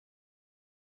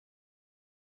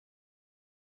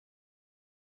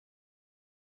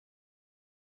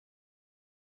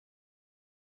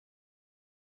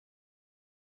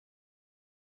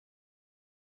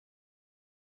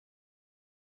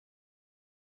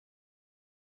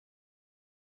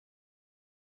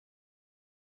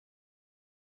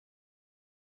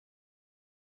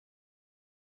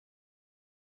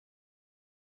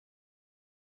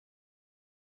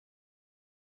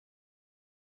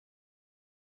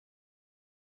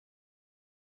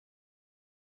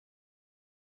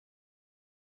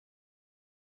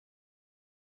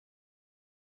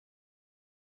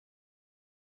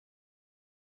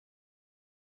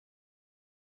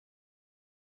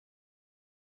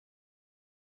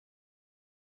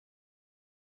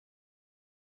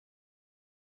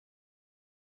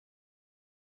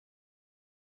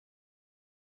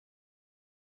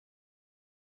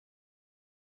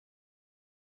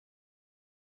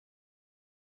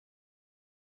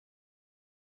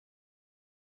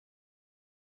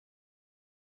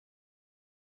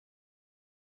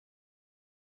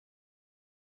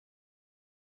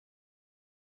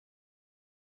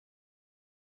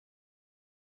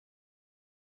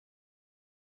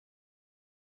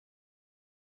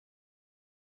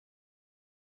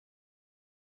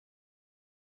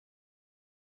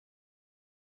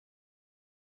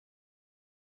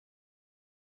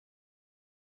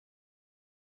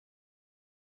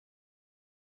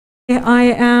I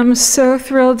am so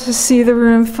thrilled to see the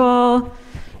room full,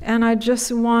 and I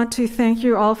just want to thank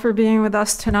you all for being with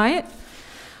us tonight.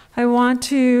 I want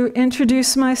to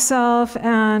introduce myself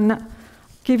and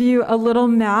give you a little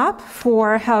map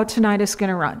for how tonight is going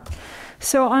to run.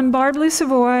 So I'm Barb Lee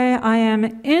Savoy. I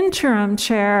am interim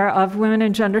chair of Women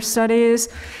and Gender Studies,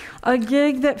 a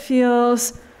gig that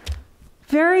feels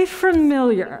very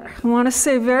familiar. I want to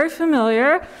say very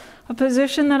familiar. A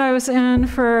position that I was in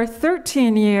for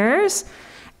 13 years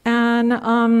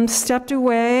and stepped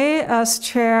away as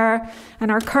chair, and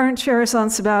our current chair is on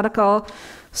sabbatical.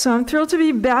 So I'm thrilled to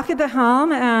be back at the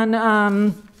helm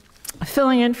and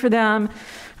filling in for them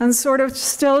and sort of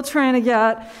still trying to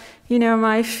get,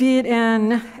 my feet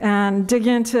in and dig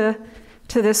into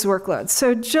this workload.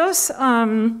 So just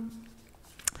to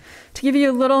give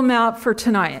you a little map for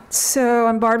tonight. So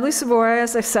I'm Barb Lee Savoy,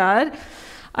 as I said.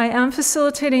 I am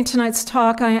facilitating tonight's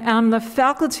talk. I am the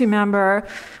faculty member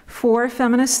for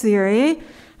feminist theory,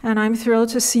 and I'm thrilled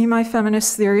to see my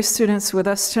feminist theory students with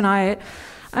us tonight.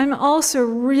 I'm also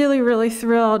really, really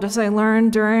thrilled, as I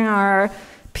learned during our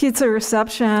pizza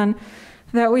reception,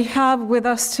 that we have with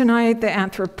us tonight the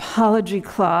Anthropology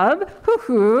Club.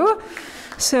 Woohoo!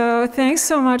 So thanks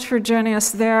so much for joining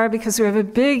us there, because we have a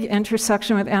big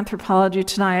intersection with anthropology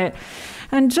tonight.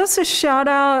 And just a shout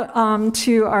out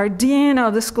to our Dean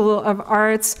of the School of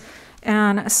Arts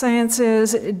and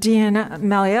Sciences, Dean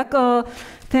Maliekel.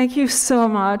 Thank you so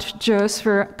much, Jose,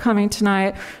 for coming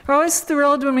tonight. We're always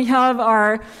thrilled when we have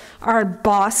our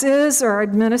bosses or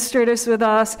administrators with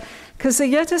us, because they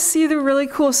get to see the really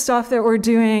cool stuff that we're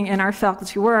doing in our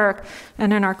faculty work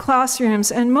and in our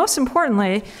classrooms, and most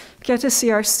importantly, get to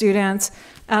see our students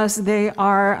as they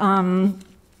are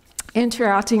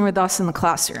interacting with us in the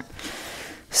classroom.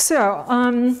 So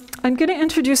I'm going to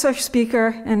introduce our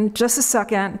speaker in just a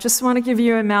second. Just want to give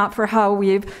you a map for how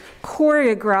we've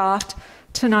choreographed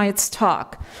tonight's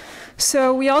talk.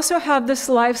 So we also have this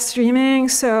live streaming.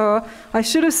 So I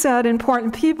should have said,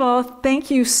 important people,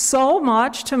 thank you so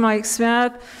much to Mike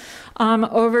Smith.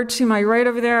 Over to my right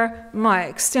over there,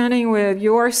 Mike, standing with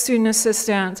your student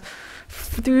assistant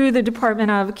through the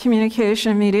Department of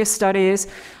Communication and Media Studies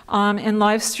in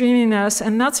live streaming this.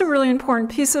 And that's a really important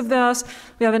piece of this.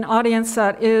 We have an audience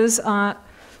that is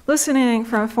listening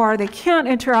from afar. They can't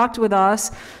interact with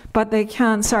us, but they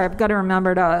can, sorry, I've got to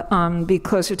remember to be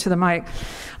closer to the mic,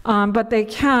 but they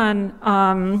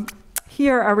can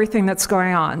hear everything that's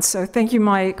going on. So thank you,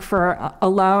 Mike, for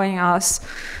allowing us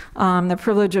the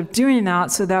privilege of doing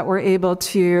that so that we're able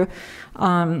to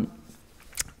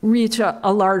reach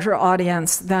a larger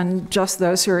audience than just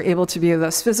those who are able to be with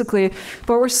us physically.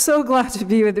 But we're so glad to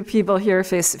be with the people here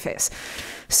face to face.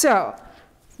 So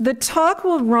the talk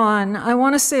will run, I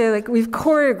want to say, like, we've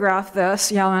choreographed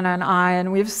this, Yamuna and I,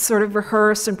 and we've sort of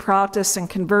rehearsed and practiced and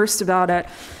conversed about it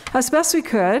as best we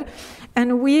could.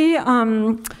 And we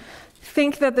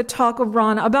think that the talk will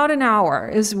run about an hour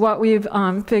is what we've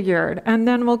figured. And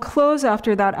then we'll close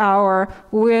after that hour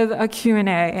with a Q&A.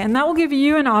 And that will give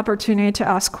you an opportunity to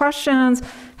ask questions.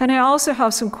 And I also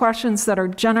have some questions that are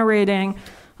generating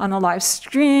on the live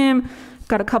stream.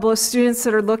 Got a couple of students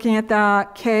that are looking at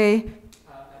that. Kay? I don't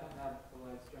have the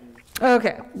live stream.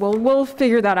 Okay, well, we'll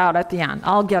figure that out at the end.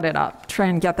 I'll get it up, try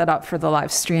and get that up for the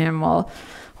live stream. We'll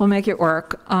make it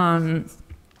work.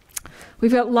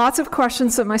 We've got lots of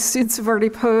questions that my students have already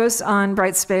posed on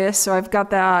Brightspace, so I've got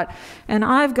that. And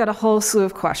I've got a whole slew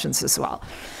of questions as well.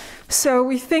 So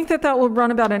we think that that will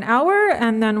run about an hour,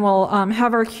 and then we'll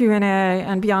have our Q&A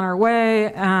and be on our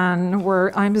way. And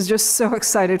I'm just so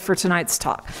excited for tonight's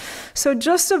talk. So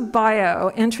just a bio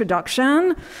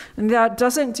introduction that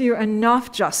doesn't do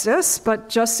enough justice, but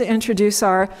just to introduce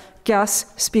our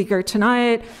guest speaker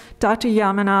tonight. Dr.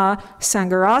 Yamuna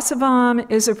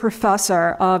Sangarasivam is a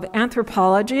professor of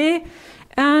anthropology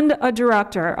and a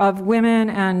director of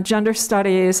women and gender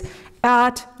studies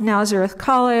at Nazareth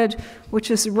College,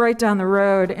 which is right down the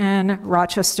road in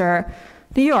Rochester,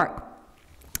 New York.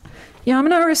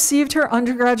 Yamuna received her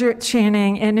undergraduate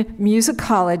training in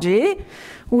musicology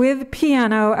with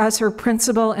piano as her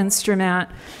principal instrument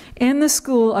in the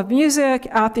School of Music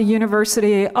at the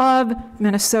University of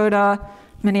Minnesota,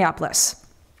 Minneapolis.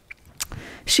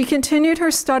 She continued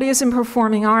her studies in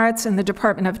performing arts in the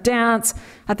Department of Dance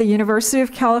at the University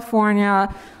of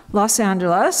California, Los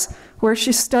Angeles, where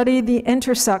she studied the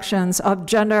intersections of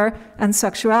gender and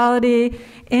sexuality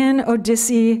in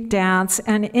Odissi dance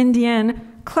and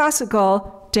Indian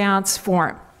classical dance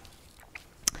form.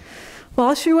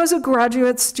 While she was a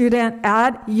graduate student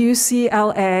at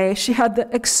UCLA, she had the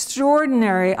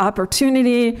extraordinary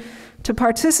opportunity to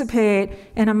participate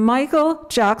in a Michael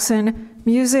Jackson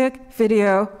music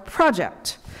video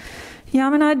project.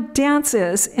 Yamuna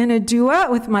dances in a duet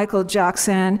with Michael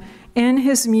Jackson in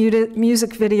his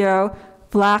music video,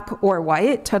 Black or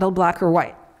White, titled Black or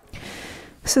White.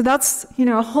 So that's,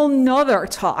 a whole nother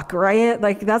talk, right?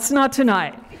 Like, that's not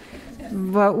tonight,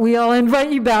 but we'll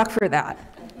invite you back for that.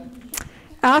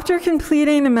 After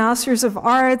completing the Masters of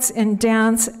Arts in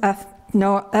Dance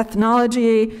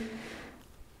Ethnology,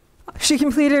 she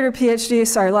completed her PhD,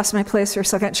 sorry, I lost my place for a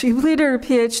second. She completed her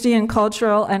PhD in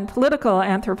Cultural and Political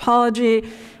Anthropology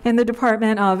in the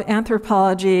Department of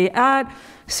Anthropology at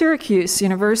Syracuse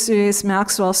University's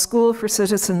Maxwell School for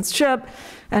Citizenship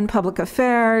and Public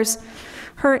Affairs.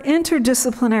 Her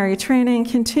interdisciplinary training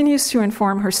continues to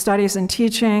inform her studies and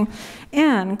teaching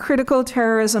in critical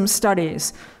terrorism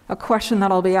studies, a question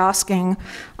that I'll be asking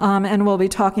and we'll be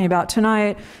talking about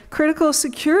tonight, critical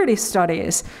security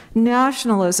studies,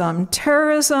 nationalism,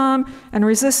 terrorism and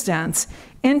resistance,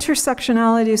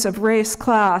 intersectionalities of race,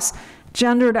 class,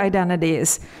 gendered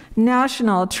identities,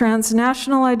 national,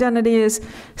 transnational identities,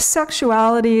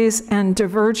 sexualities and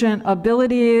divergent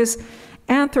abilities,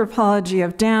 anthropology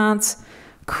of dance,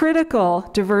 critical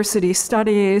diversity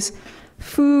studies,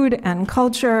 food and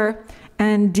culture,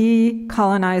 and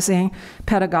decolonizing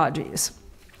pedagogies.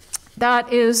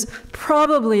 That is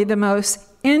probably the most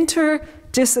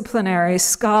interdisciplinary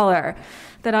scholar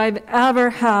that I've ever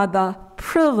had the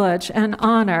privilege and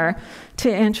honor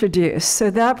to introduce. So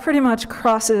that pretty much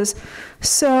crosses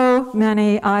so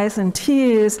many I's and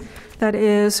T's, that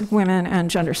is women and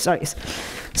gender studies.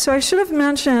 So I should have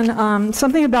mentioned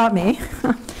something about me.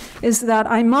 Is that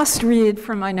I must read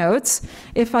from my notes.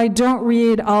 If I don't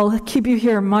read, I'll keep you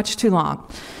here much too long.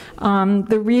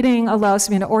 The reading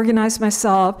allows me to organize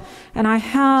myself, and I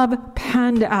have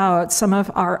penned out some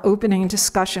of our opening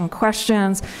discussion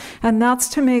questions, and that's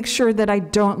to make sure that I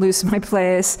don't lose my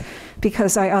place,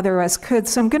 because I otherwise could.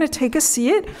 So I'm going to take a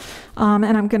seat, and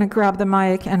I'm going to grab the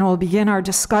mic, and we'll begin our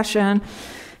discussion.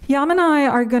 Yam and I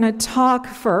are going to talk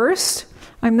first.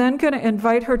 I'm then going to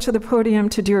invite her to the podium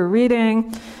to do a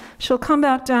reading. She'll come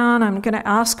back down, I'm going to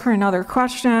ask her another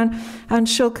question, and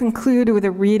she'll conclude with a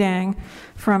reading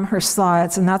from her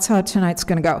slides, and that's how tonight's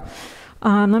going to go.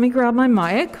 Let me grab my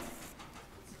mic.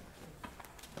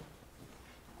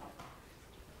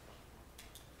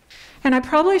 And I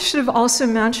probably should have also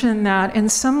mentioned that in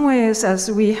some ways, as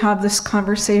we have this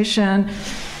conversation,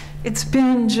 it's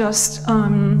been just,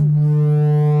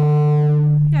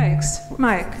 yikes,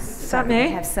 Mike, is that me? I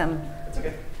have some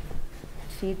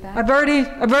feedback. I've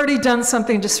already done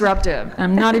something disruptive.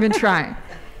 I'm not even trying.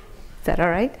 Is that all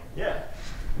right? Yeah.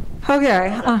 Okay.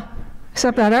 Is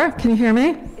that better? Can you hear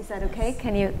me? Is that okay?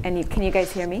 Can you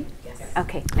guys hear me? Yes.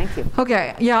 Okay. Thank you.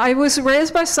 Okay. Yeah, I was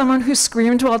raised by someone who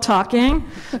screamed while talking,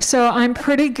 so I'm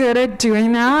pretty good at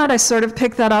doing that. I sort of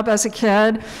picked that up as a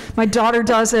kid. My daughter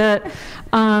does it.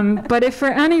 But if for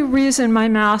any reason my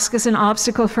mask is an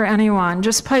obstacle for anyone,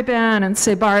 just pipe in and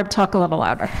say, Barb, talk a little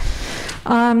louder.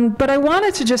 But I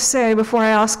wanted to just say before I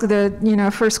ask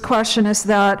the first question is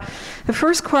that the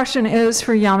first question is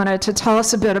for Yamuna to tell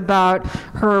us a bit about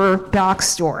her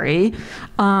backstory.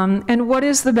 And what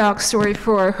is the backstory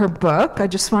for her book? I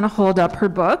just want to hold up her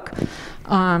book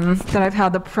that I've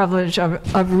had the privilege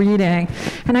of reading.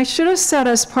 And I should have said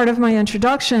as part of my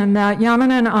introduction that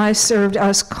Yamuna and I served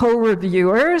as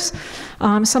co-reviewers,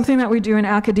 something that we do in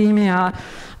academia,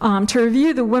 to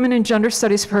review the Women in Gender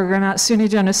Studies program at SUNY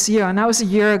Geneseo, and that was a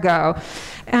year ago.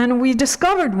 And we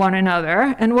discovered one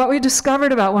another, and what we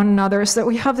discovered about one another is that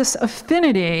we have this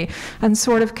affinity and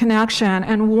sort of connection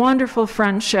and wonderful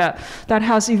friendship that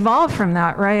has evolved from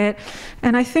that, right?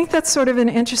 And I think that's sort of an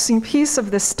interesting piece of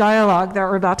this dialogue that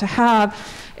we're about to have,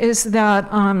 is that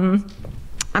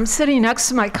I'm sitting next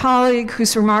to my colleague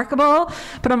who's remarkable,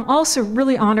 but I'm also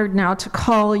really honored now to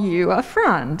call you a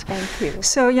friend. Thank you.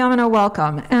 So Yamuna,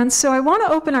 welcome. And so I want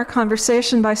to open our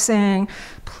conversation by saying,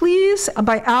 please,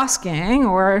 by asking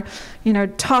or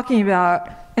talking about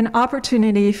an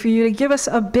opportunity for you to give us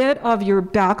a bit of your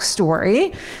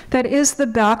backstory that is the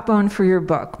backbone for your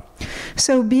book.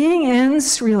 So being in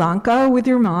Sri Lanka with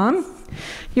your mom,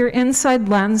 your inside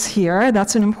lens here,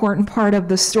 that's an important part of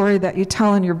the story that you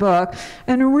tell in your book.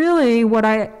 And really what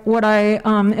I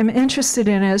am interested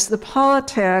in is the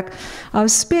politic of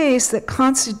space that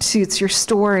constitutes your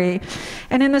story.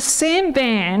 And in the same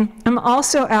vein, I'm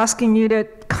also asking you to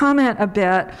comment a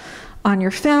bit on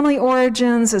your family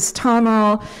origins as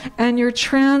Tamil and your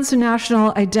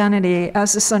transnational identity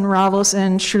as this unravels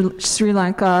in Sri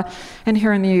Lanka and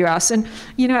here in the US. And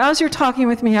as you're talking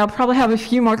with me, I'll probably have a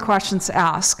few more questions to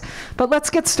ask, but let's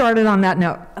get started on that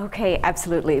note. Okay,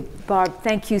 absolutely. Barb,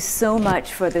 thank you so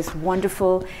much for this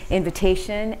wonderful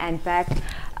invitation. And in fact,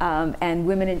 and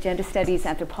women and gender studies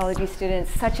anthropology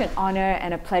students. Such an honor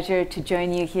and a pleasure to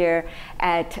join you here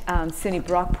at SUNY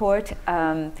Brockport,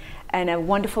 and a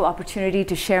wonderful opportunity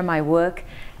to share my work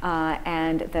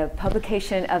and the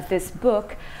publication of this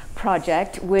book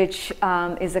project, which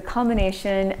is a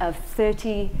culmination of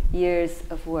 30 years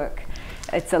of work.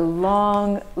 It's a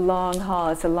long, long haul.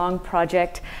 It's a long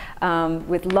project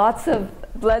with lots of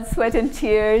blood, sweat, and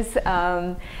tears,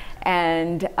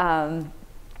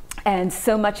 and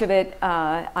so much of it,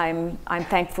 I'm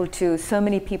thankful to so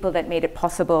many people that made it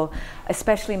possible,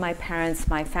 especially my parents,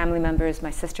 my family members,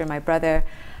 my sister, my brother,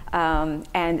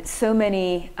 and so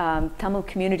many Tamil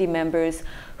community members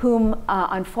whom,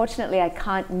 unfortunately, I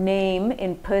can't name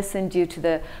in person due to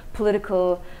the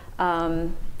political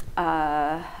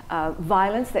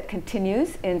violence that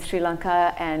continues in Sri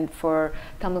Lanka, and for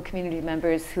Tamil community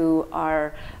members who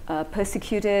are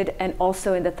persecuted, and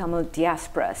also in the Tamil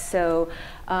diaspora. So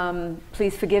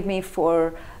please forgive me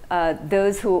for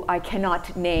those who I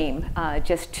cannot name,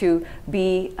 just to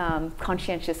be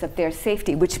conscientious of their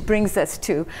safety, which brings us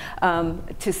to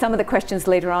some of the questions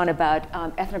later on about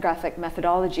ethnographic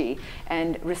methodology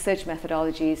and research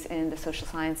methodologies in the social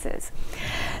sciences.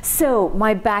 So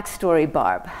my backstory,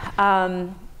 Barb.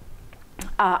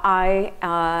 I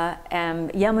am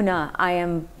Yamuna. I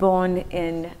am born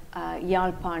in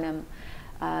Yalparnam,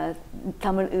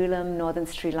 Tamil Ulam, northern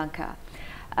Sri Lanka.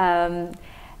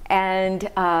 And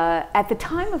at the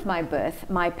time of my birth,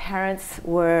 my parents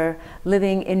were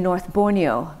living in North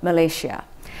Borneo, Malaysia.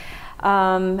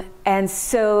 And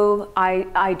so I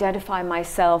identify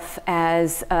myself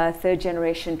as a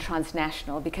third-generation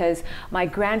transnational, because my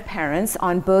grandparents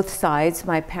on both sides,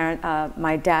 my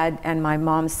dad and my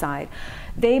mom's side,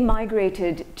 they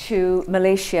migrated to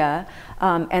Malaysia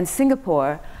and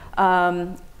Singapore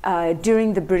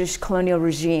during the British colonial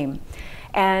regime,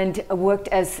 and worked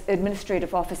as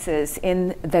administrative officers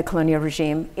in the colonial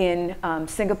regime in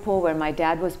Singapore, where my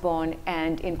dad was born,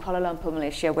 and in Kuala Lumpur,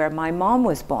 Malaysia, where my mom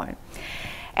was born.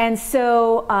 And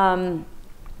so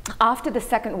after the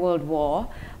Second World War,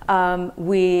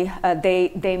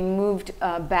 they moved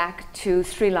back to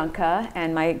Sri Lanka,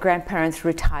 and my grandparents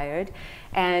retired,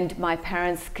 and my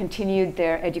parents continued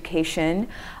their education,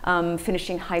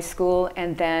 finishing high school,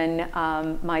 and then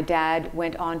my dad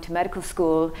went on to medical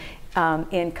school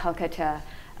in Calcutta,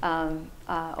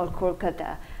 or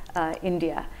Kolkata,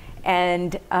 India.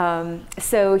 And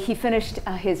so he finished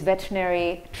his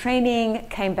veterinary training,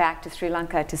 came back to Sri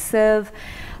Lanka to serve,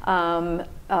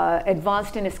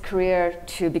 advanced in his career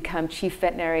to become chief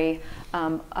veterinary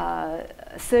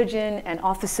surgeon and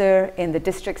officer in the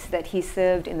districts that he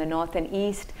served in the north and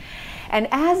east. And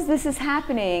as this is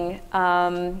happening,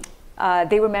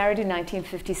 they were married in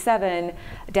 1957.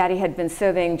 Daddy had been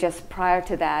serving just prior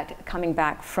to that, coming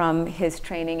back from his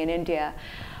training in India.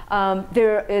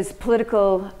 There is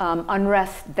political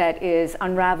unrest that is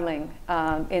unraveling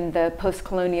in the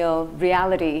post-colonial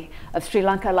reality of Sri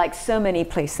Lanka, like so many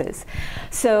places.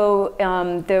 So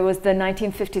there was the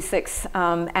 1956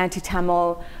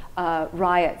 anti-Tamil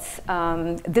riots.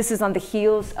 This is on the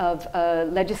heels of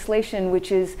legislation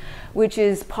which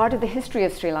is part of the history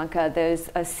of Sri Lanka. There's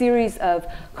a series of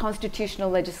constitutional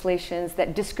legislations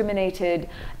that discriminated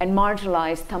and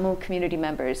marginalized Tamil community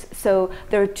members. So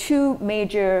there are two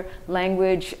major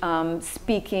language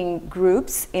speaking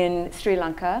groups in Sri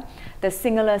Lanka: the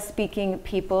Sinhala speaking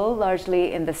people,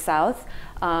 largely in the south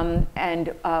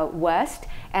and west,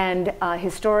 and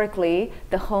historically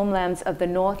the homelands of the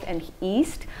north and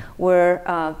east were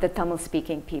the Tamil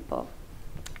speaking people.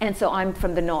 And so I'm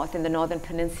from the north, in the northern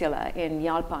peninsula, in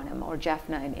Yalparnam, or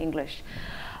Jaffna in English.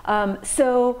 In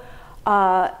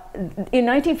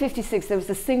 1956, there was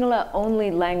a Sinhala-only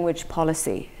language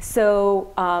policy.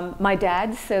 So my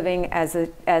dad, serving as a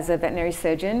veterinary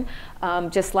surgeon,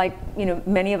 just like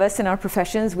many of us in our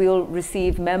professions, we'll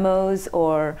receive memos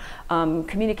or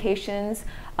communications.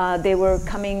 They were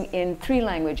coming in three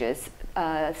languages: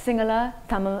 Sinhala,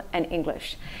 Tamil, and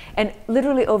English. And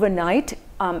literally overnight,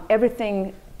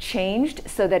 everything changed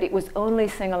so that it was only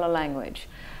Sinhala language.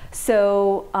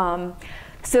 So,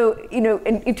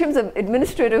 in terms of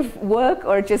administrative work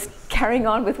or just carrying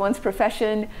on with one's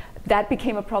profession, that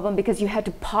became a problem because you had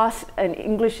to pass an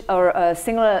English or a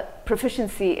Sinhala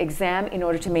proficiency exam in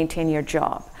order to maintain your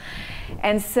job.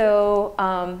 And so,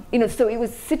 so it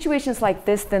was situations like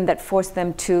this then that forced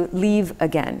them to leave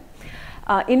again.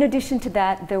 In addition to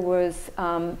that, there was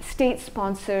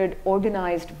state-sponsored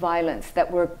organized violence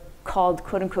that were called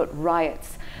quote-unquote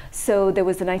riots. So there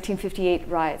was the 1958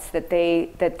 riots that they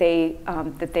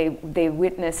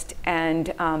witnessed,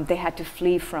 and they had to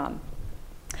flee from.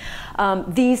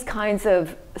 These kinds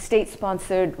of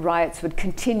state-sponsored riots would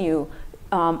continue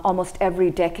almost every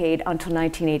decade until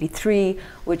 1983,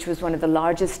 which was one of the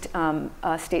largest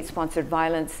state-sponsored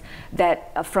violence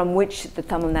from which the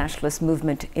Tamil nationalist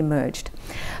movement emerged.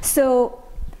 So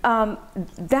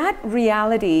that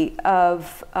reality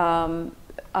of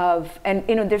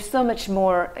and there's so much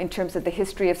more in terms of the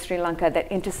history of Sri Lanka that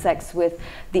intersects with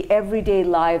the everyday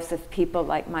lives of people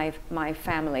like my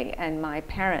family and my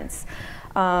parents.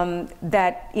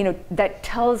 That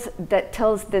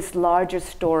tells this larger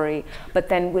story, but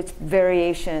then with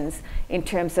variations in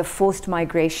terms of forced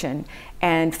migration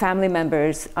and family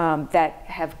members that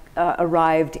have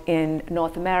arrived in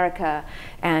North America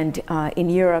and in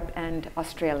Europe and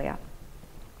Australia.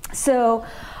 So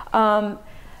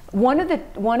one of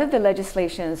the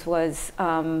legislations was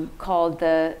called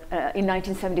in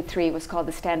 1973 was called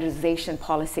the standardization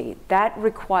policy. That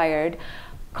required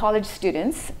college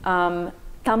students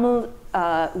Tamil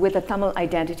with a Tamil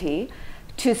identity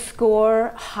to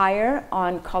score higher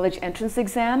on college entrance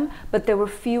exam, but there were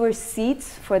fewer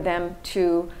seats for them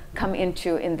to come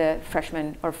into in the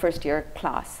freshman or first year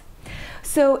class.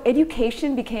 So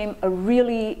education became a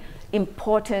really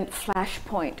important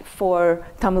flashpoint for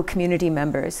Tamil community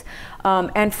members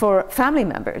and for family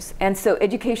members. And so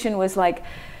education was like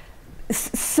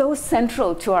so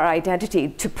central to our identity,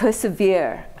 to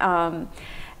persevere.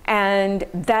 And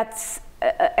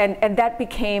that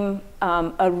became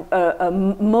a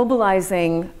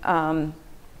mobilizing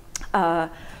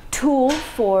tool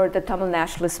for the Tamil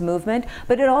nationalist movement,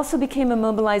 but it also became a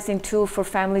mobilizing tool for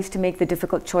families to make the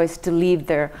difficult choice to leave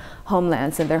their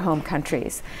homelands and their home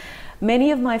countries.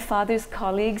 Many of my father's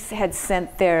colleagues had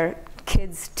sent their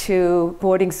kids to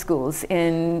boarding schools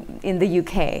in the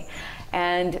UK,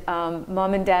 and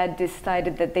mom and dad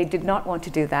decided that they did not want to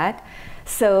do that.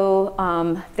 So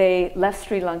they left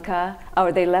Sri Lanka,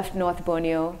 or they left North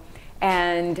Borneo,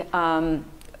 and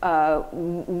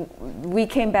we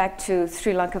came back to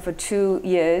Sri Lanka for 2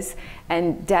 years,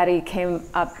 and Daddy came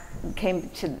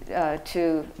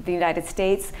to the United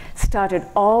States, started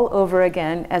all over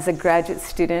again as a graduate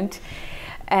student,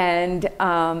 and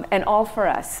all for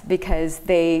us, because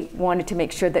they wanted to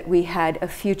make sure that we had a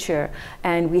future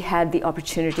and we had the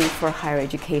opportunity for higher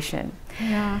education.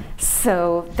 Yeah.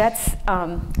 So that's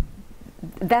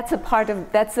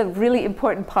a really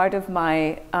important part of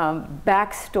my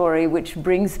backstory, which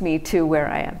brings me to where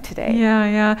I am today. Yeah,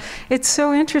 yeah. It's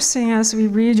so interesting as we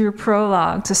read your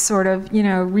prologue to sort of,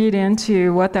 read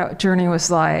into what that journey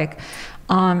was like,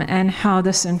 and how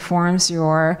this informs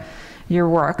your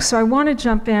work. So I want to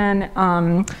jump in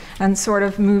and sort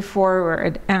of move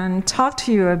forward and talk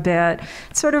to you a bit.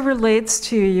 It sort of relates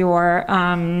to your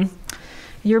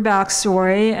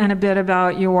backstory and a bit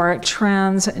about your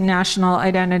transnational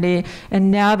identity and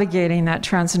navigating that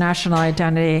transnational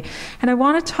identity. And I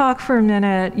want to talk for a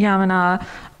minute, Yamuna,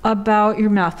 about your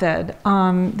method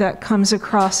that comes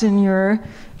across in your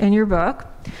book,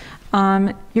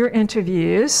 your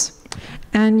interviews,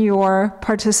 and your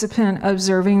participant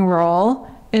observing role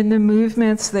in the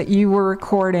movements that you were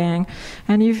recording.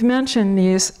 And you've mentioned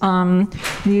these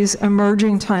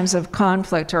emerging times of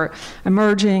conflict, or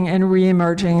emerging and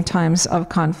re-emerging times of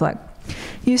conflict.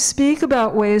 You speak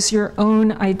about ways your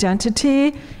own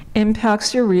identity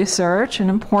impacts your research, an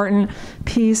important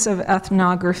piece of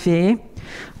ethnography,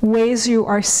 ways you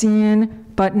are seen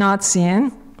but not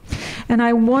seen. And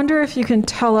I wonder if you can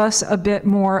tell us a bit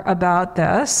more about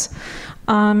this.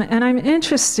 And I'm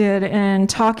interested in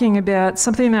talking about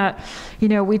something that,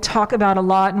 we talk about a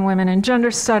lot in women and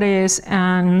gender studies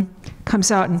and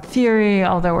comes out in theory,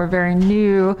 although we're very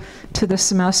new to the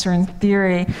semester in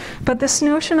theory. But this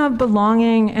notion of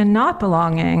belonging and not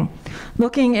belonging,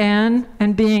 looking in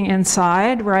and being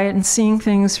inside, right, and seeing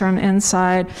things from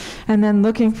inside, and then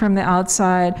looking from the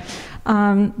outside.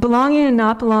 Belonging and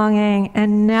not belonging,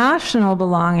 and national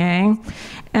belonging.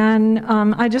 And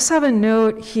I just have a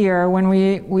note here when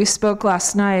we spoke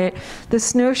last night,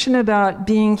 this notion about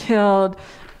being killed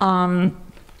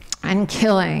and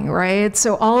killing, right?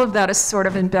 So all of that is sort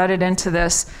of embedded into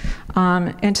this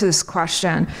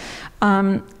question.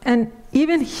 And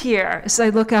even here, as I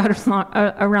look out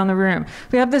around the room,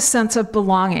 we have this sense of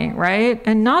belonging, right?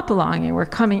 And not belonging. We're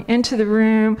coming into the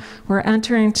room, we're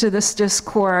entering to this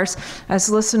discourse as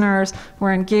listeners,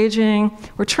 we're engaging,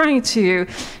 we're trying to,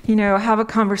 have a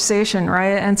conversation,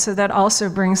 right? And so that also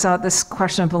brings out this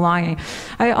question of belonging.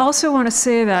 I also want to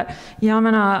say that,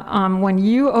 Yamuna, when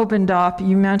you opened up,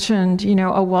 you mentioned,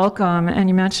 a welcome, and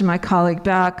you mentioned my colleague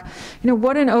Beck.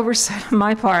 What an oversight on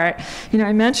my part.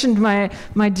 I mentioned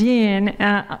my dean,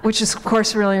 domain, which is, of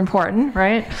course, really important,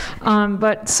 right?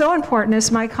 But so important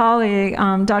is my colleague,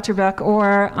 Dr. Beck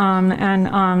Orr,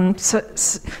 and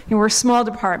we're a small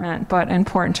department, but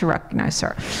important to recognize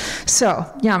her. So,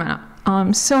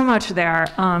 Yamuna, so much there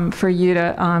for you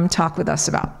to talk with us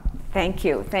about. Thank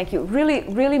you, thank you. Really,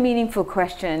 really meaningful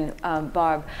question,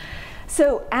 Barb.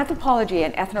 So anthropology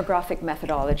and ethnographic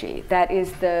methodology, that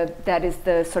is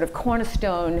the sort of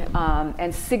cornerstone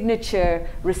and signature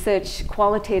research,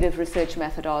 qualitative research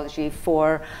methodology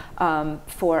for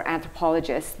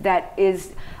anthropologists that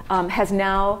is, has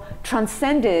now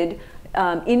transcended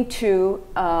into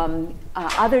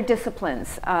other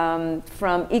disciplines,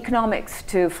 from economics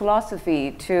to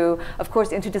philosophy to, of course,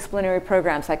 interdisciplinary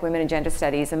programs like women and gender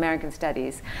studies, American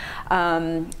studies,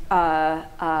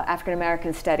 African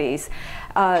American studies.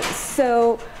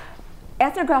 So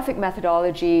ethnographic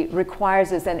methodology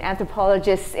requires us, and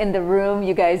anthropologists in the room,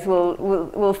 you guys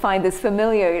will find this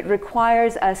familiar, it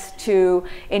requires us to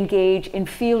engage in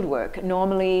field work.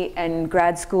 Normally in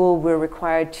grad school, we're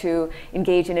required to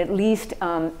engage in at least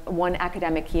one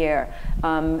academic year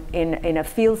in a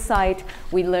field site.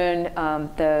 We learn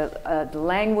the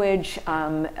language.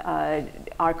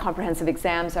 Our comprehensive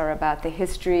exams are about the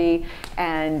history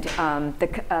and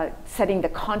setting the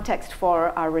context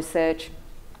for our research.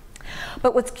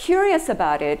 But what's curious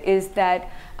about it is that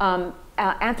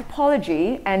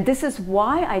anthropology, and this is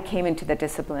why I came into the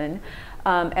discipline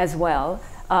as well,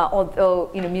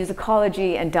 although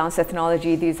musicology and dance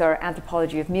ethnology, these are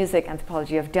anthropology of music,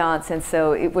 anthropology of dance, and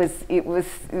so it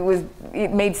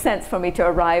made sense for me to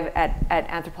arrive at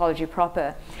anthropology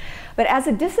proper. But as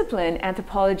a discipline,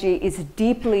 anthropology is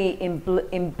deeply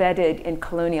embedded in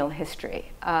colonial history.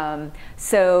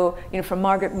 So, from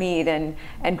Margaret Mead and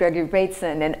Gregory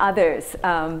Bateson and others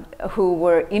who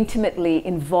were intimately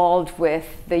involved with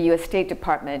the US State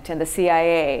Department and the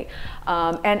CIA,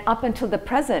 and up until the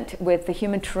present with the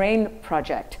Human Terrain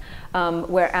Project,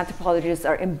 where anthropologists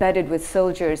are embedded with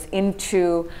soldiers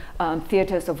into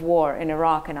theaters of war in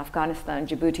Iraq and Afghanistan,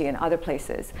 Djibouti, and other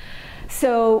places.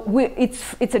 So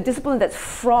it's a discipline that's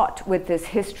fraught with this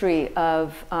history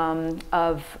of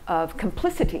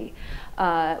complicity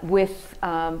with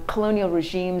colonial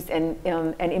regimes and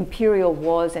imperial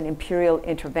wars and imperial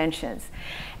interventions.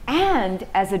 And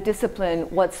as a discipline,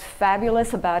 what's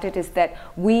fabulous about it is that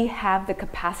we have the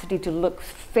capacity to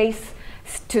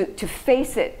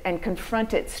face it and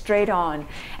confront it straight on,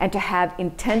 and to have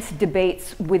intense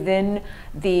debates within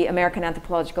the American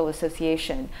Anthropological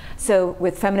Association. So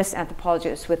with feminist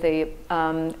anthropologists, with the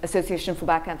Association for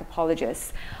Black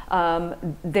Anthropologists,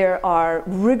 there are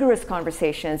rigorous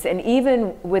conversations, and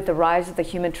even with the rise of the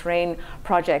Human Terrain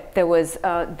Project, there were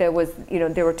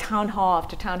town hall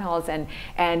after town halls, and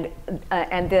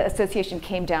the association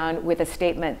came down with a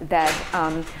statement that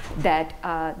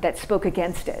spoke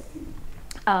against it.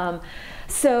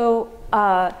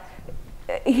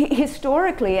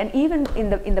 Historically, and even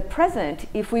in the present,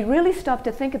 if we really stop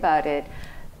to think about it,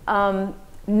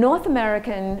 North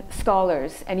American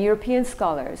scholars and European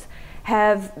scholars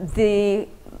have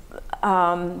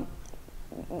an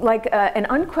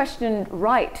unquestioned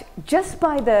right, just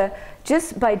by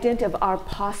dint of our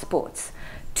passports,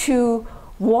 to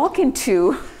walk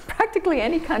into practically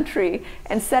any country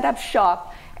and set up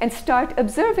shop and start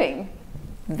observing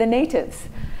the natives.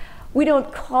 We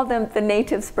don't call them the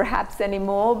natives perhaps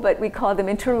anymore, but we call them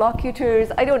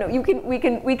interlocutors. I don't know, we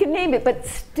can name it, but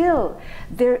still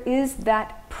there is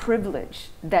that privilege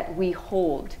that we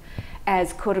hold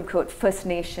as quote unquote First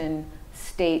Nation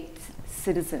state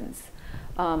citizens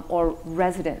or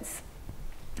residents.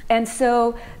 And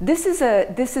so this is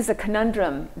a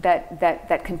conundrum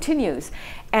that continues,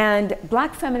 and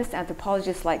Black feminist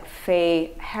anthropologists like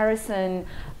Faye Harrison,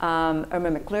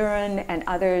 Irma McLaren, and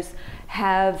others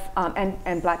have,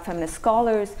 and Black feminist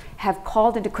scholars have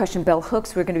called into question bell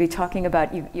hooks. We're going to be talking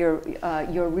about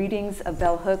your readings of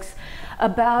bell hooks,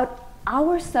 about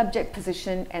our subject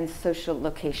position and social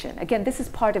location. Again, this is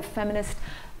part of feminist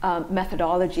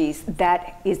methodologies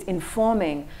that is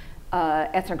informing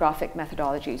ethnographic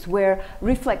methodologies, where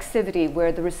reflexivity,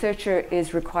 where the researcher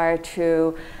is required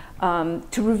to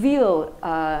reveal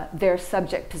their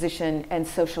subject position and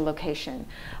social location.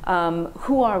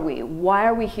 Who are we? Why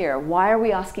are we here? Why are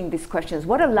we asking these questions?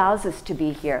 What allows us to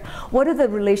be here? What are the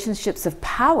relationships of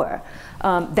power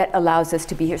that allows us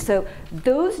to be here? So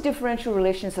those differential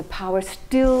relations of power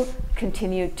still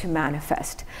continued to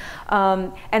manifest.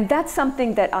 And that's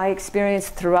something that I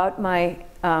experienced throughout my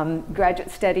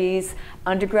graduate studies,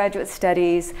 undergraduate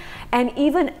studies, and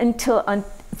even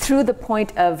through the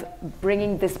point of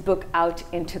bringing this book out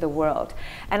into the world.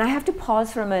 And I have to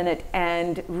pause for a minute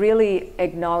and really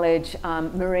acknowledge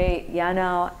Mireille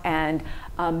Yanau and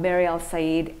Mary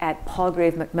Al-Said at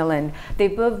Palgrave Macmillan.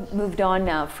 They've both moved on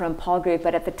now from Palgrave,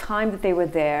 but at the time that they were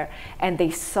there, and they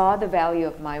saw the value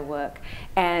of my work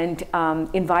and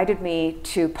invited me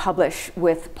to publish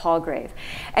with Palgrave.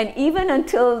 And even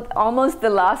until almost the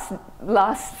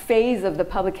last phase of the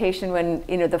publication, when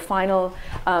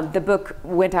the book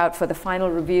went out for the final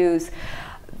reviews,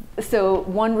 so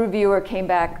one reviewer came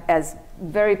back as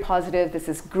very positive, this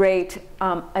is great.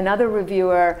 Another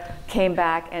reviewer came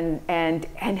back and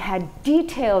had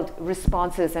detailed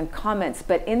responses and comments,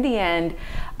 but in the end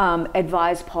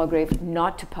advised Palgrave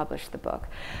not to publish the book.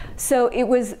 So it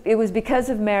was because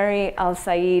of Mary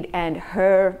Al-Said and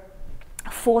her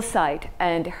foresight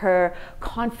and her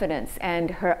confidence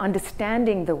and her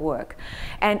understanding the work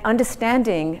and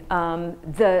understanding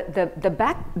the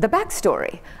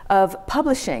backstory of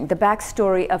publishing, the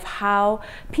backstory of how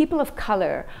people of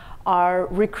color are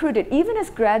recruited, even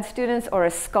as grad students or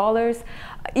as scholars.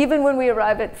 Even when we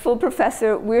arrive at full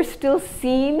professor, we're still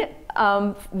seen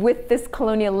with this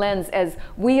colonial lens as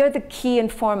we are the key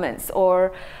informants,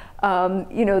 or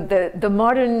the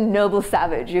modern noble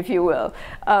savage, if you will,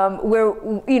 where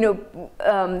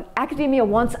academia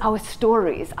wants our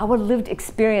stories, our lived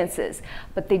experiences,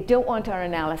 but they don't want our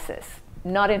analysis.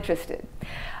 Not interested.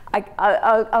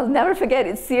 I'll never forget,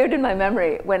 it's seared in my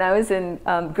memory. When I was in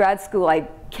grad school, I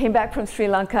came back from Sri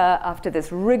Lanka after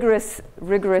this rigorous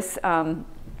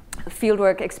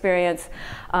fieldwork experience.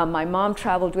 My mom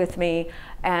traveled with me,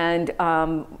 and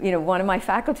one of my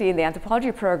faculty in the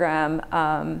anthropology program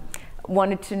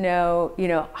wanted to know,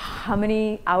 how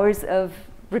many hours of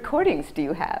recordings do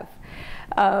you have?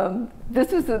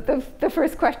 This was the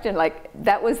first question, like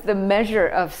that was the measure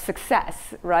of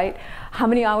success, right? How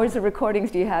many hours of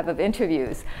recordings do you have of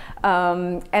interviews?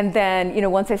 And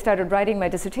then, once I started writing my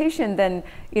dissertation, then,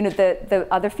 the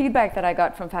other feedback that I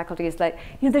got from faculty is like,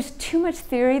 there's too much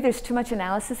theory, there's too much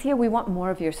analysis here, we want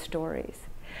more of your stories.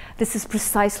 This is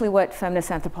precisely what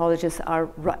feminist anthropologists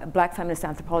Black feminist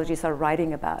anthropologists are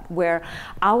writing about, where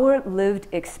our lived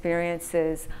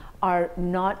experiences are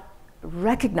not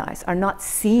recognized, are not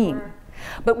seen. Sure.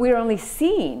 But we're only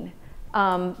seen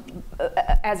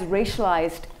as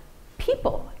racialized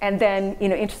people, and then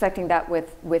intersecting that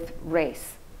with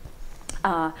race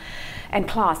and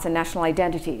class and national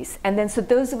identities. And then so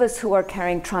those of us who are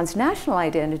carrying transnational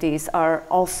identities are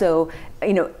also,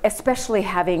 especially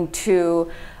having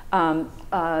to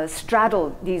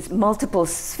straddle these multiple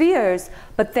spheres,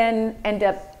 but then end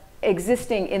up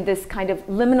existing in this kind of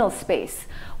liminal space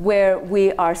where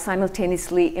we are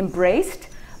simultaneously embraced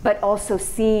but also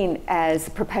seen as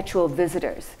perpetual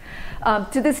visitors.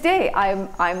 To this day,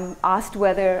 I'm asked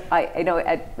whether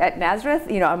at Nazareth,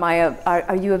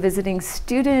 are you a visiting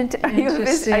student? Are you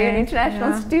an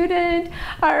international student?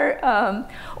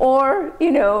 Or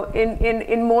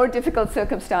in more difficult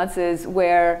circumstances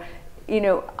where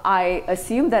I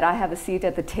assume that I have a seat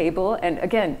at the table, and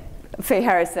again, Faye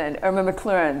Harrison, Irma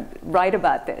McLaurin write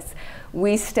about this.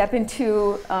 We step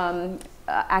into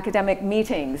academic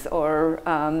meetings or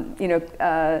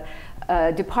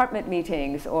department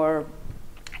meetings,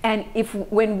 and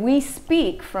when we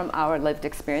speak from our lived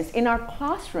experience in our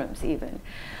classrooms even,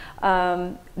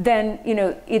 then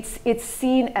it's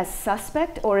seen as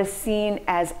suspect or is seen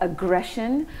as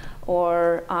aggression,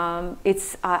 or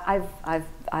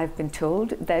I've been told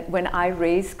that when I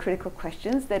raise critical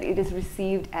questions, that it is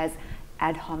received as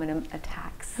ad hominem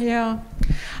attacks. Yeah,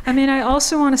 I mean, I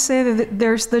also want to say that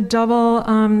there's the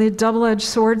double-edged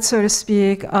sword, so to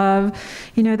speak, of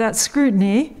that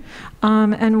scrutiny,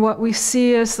 and what we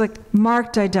see as like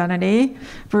marked identity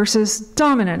versus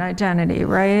dominant identity,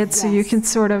 right? Yes. So you can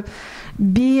sort of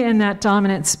be in that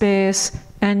dominant space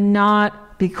and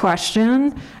not be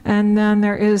questioned, and then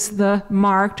there is the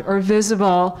marked or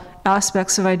visible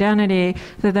aspects of identity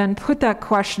that then put that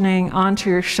questioning onto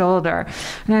your shoulder.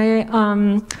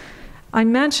 And I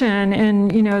mentioned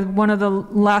in one of the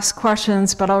last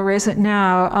questions, but I'll raise it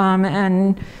now,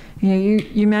 and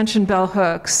you mentioned bell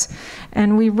hooks,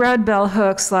 and we read bell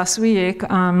hooks last week,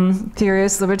 Theory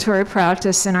as Liberatory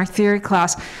Practice, in our theory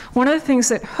class. One of the things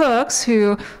that Hooks,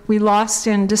 who we lost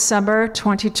in December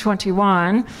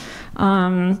 2021,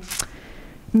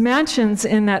 mentions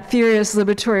in that Theory as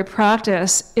Liberatory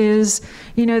Practice is,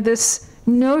 this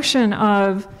notion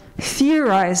of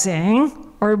theorizing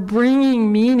or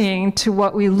bringing meaning to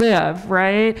what we live,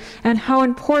 right? And how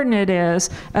important it is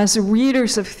as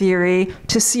readers of theory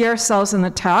to see ourselves in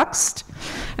the text,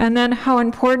 and then how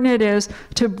important it is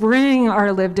to bring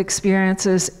our lived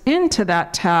experiences into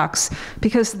that text,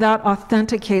 because that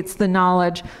authenticates the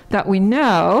knowledge that we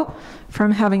know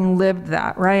from having lived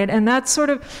that, right? And that sort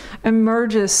of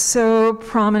emerges so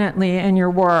prominently in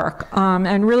your work,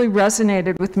 and really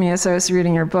resonated with me as I was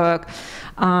reading your book.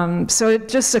 So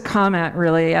just a comment,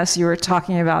 really, as you were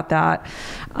talking about that.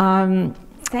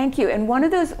 Thank you. And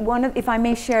if I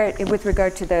may share it with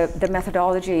regard to the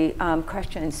methodology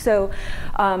question. So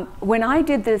when I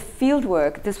did the field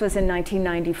work, this was in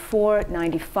 1994,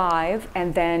 95,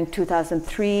 and then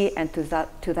 2003, and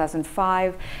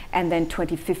 2005, and then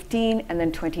 2015, and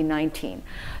then 2019.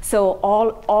 So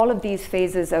all of these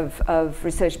phases of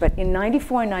research, but in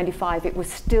 94 and 95, it was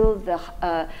still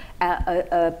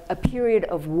a period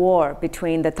of war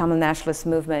between the Tamil nationalist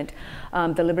movement,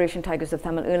 the Liberation Tigers of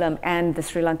Tamil Eelam, and the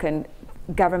Sri Lankan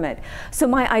government. So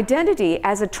my identity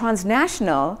as a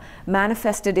transnational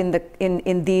manifested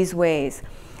in these ways.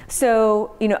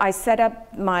 So, I set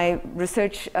up my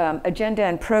research agenda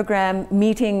and program,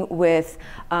 meeting with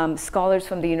scholars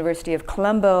from the University of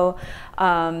Colombo.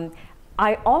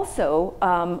 I also,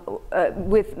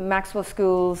 with Maxwell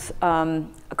School's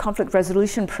conflict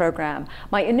resolution program,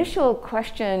 my initial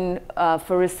question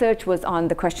for research was on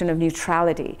the question of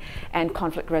neutrality and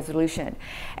conflict resolution.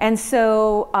 And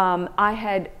so I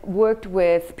had worked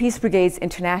with Peace Brigades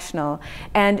International,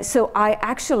 and so I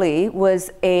actually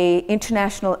was an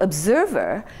international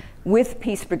observer with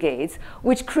Peace Brigades,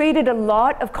 which created a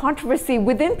lot of controversy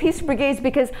within Peace Brigades,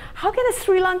 because how can a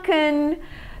Sri Lankan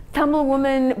Tamil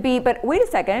woman be, but wait a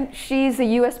second, she's a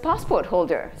US passport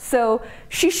holder, so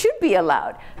she should be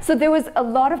allowed. So there was a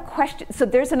lot of questions. So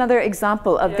there's another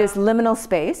example of this liminal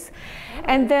space.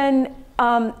 And then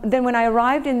when I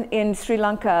arrived in Sri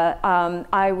Lanka,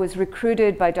 I was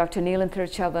recruited by Dr. Neelan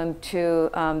Thiruchelvam to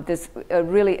this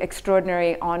really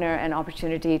extraordinary honor and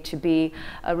opportunity to be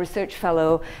a research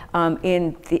fellow at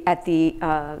the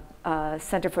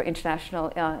Center for International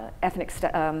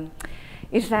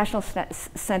International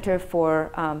Center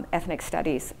for Ethnic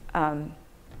Studies. I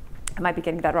might be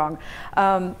getting that wrong.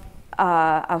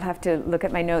 I'll have to look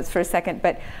at my notes for a second.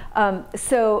 But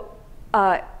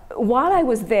while I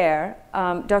was there,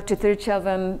 Dr.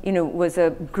 Thiruchelvam, was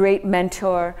a great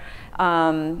mentor.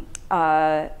 Dr.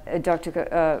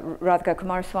 Radhika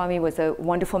Kumaraswamy was a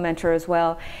wonderful mentor as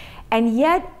well. And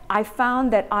yet, I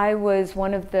found that I was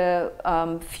one of the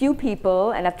few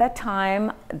people, and at that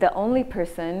time, the only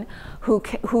person who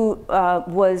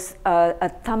was a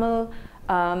Tamil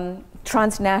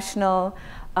transnational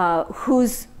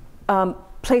whose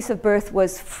place of birth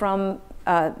was from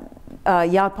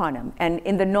Yalpanam, and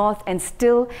in the north, and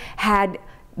still had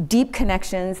deep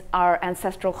connections. Our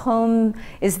ancestral home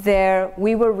is there.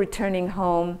 We were returning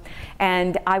home,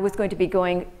 and I was going to be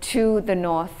going to the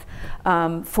north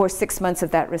for 6 months of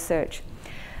that research.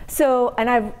 So, and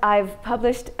I've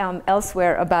published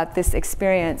elsewhere about this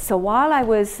experience. So while I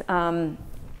was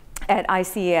at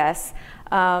ICES,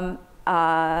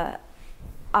 I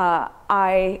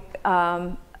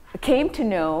came to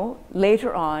know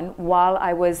later on, while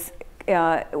I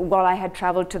had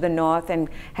traveled to the north and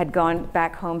had gone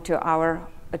back home to our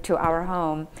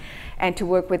home, and to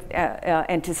work with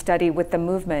and to study with the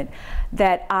movement,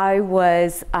 that I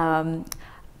was.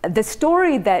 The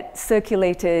story that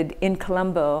circulated in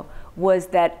Colombo was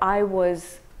that I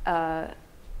was going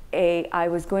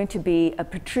to be a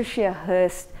Patricia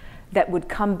Hearst that would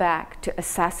come back to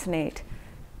assassinate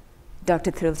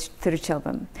Dr.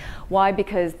 Thiruchelvam. Why?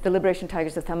 Because the Liberation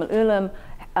Tigers of Tamil Eelam,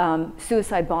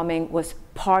 suicide bombing was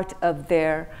part of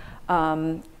their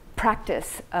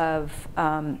practice of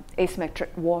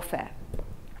asymmetric warfare.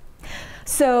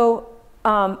 So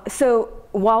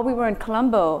while we were in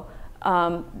Colombo,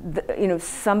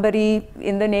 somebody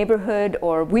in the neighborhood,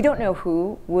 or we don't know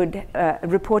who, would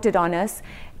reported on us,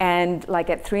 and like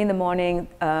at 3 in the morning,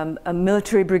 a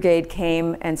military brigade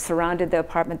came and surrounded the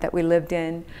apartment that we lived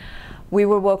in. We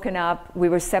were woken up. We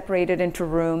were separated into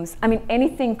rooms. I mean,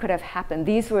 anything could have happened.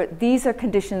 These are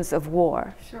conditions of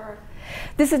war. Sure.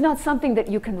 This is not something that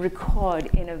you can record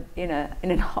in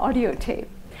an audio tape.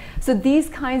 So these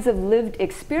kinds of lived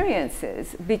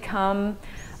experiences become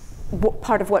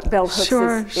part of what Bell Hooks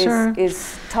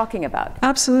is talking about.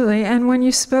 Absolutely. And when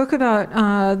you spoke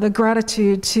about the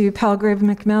gratitude to Palgrave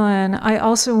Macmillan, I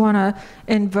also want to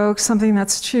invoke something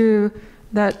that's true,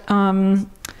 that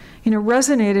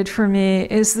resonated for me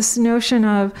is this notion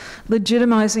of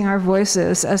legitimizing our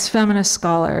voices as feminist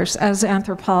scholars, as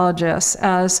anthropologists,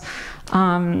 as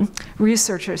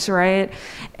researchers, right?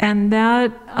 And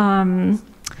that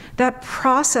that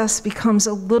process becomes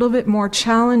a little bit more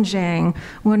challenging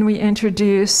when we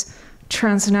introduce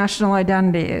transnational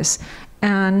identities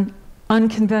and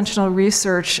unconventional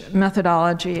research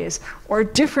methodologies or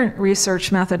different research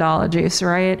methodologies,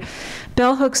 right?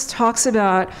 Bell Hooks talks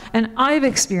about, and I've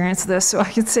experienced this, so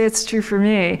I can say it's true for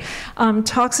me,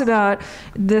 talks about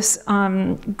this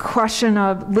question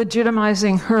of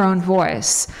legitimizing her own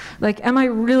voice. Like, am I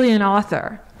really an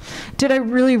author? Did I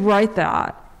really write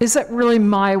that? Is that really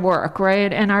my work,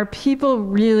 right? And are people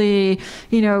really,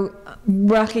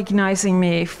 recognizing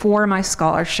me for my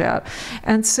scholarship?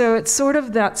 And so it's sort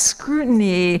of that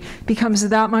scrutiny becomes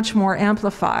that much more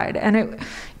amplified. And it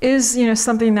is,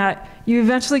 something that you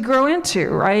eventually grow into,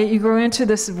 right? You grow into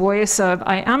this voice of,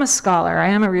 I am a scholar, I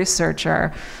am a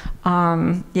researcher.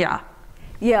 Yeah.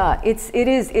 Yeah,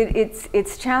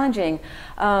 it's challenging.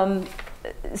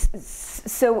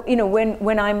 So when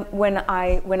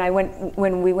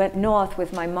we went north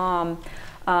with my mom,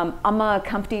 Amma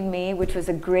accompanied me, which was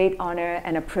a great honor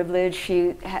and a privilege.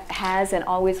 She has and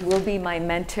always will be my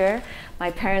mentor. My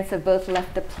parents have both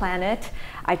left the planet.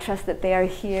 I trust that they are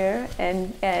here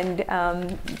and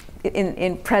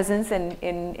in presence and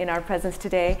in our presence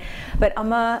today. But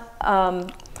Amma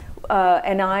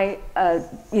and I,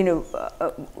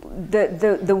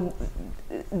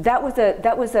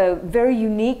 that was a very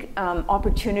unique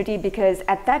opportunity, because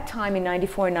at that time in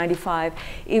 94 and 95,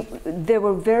 there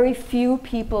were very few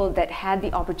people that had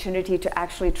the opportunity to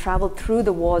actually travel through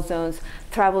the war zones,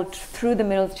 travel through the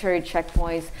military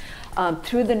checkpoints,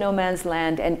 through the no man's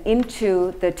land and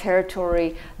into the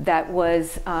territory that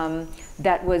was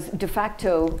de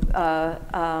facto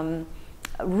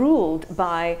ruled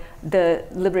by the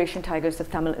Liberation Tigers of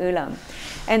Tamil Eelam.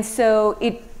 And so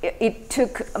it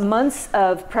took months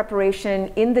of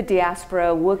preparation in the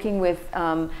diaspora, working with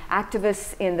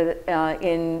activists in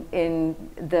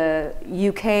the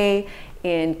UK,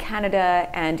 in Canada,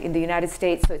 and in the United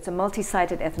States. So it's a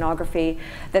multi-sited ethnography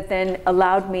that then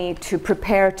allowed me to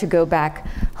prepare to go back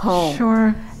home.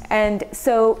 Sure. And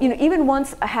so, even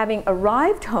once having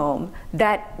arrived home,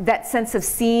 that sense of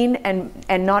seen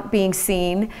and not being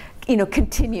seen,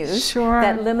 continues. Sure.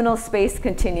 That liminal space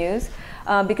continues.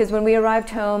 Because when we arrived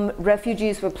home,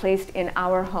 refugees were placed in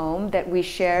our home that we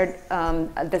shared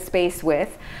the space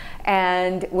with.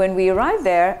 And when we arrived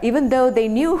there, even though they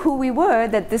knew who we were,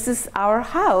 that this is our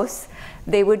house,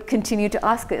 they would continue to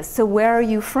ask us, so where are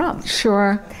you from?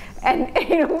 Sure. And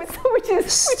which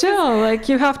is still like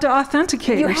you have to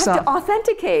authenticate yourself. You have to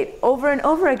authenticate over and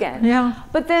over again. Yeah.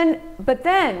 But then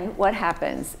what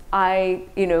happens? I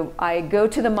go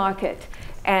to the market,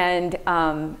 and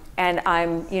I'm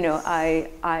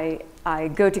I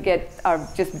go to get our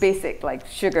just basic like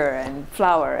sugar and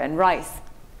flour and rice,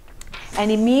 and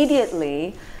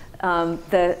immediately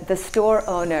the store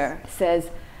owner says,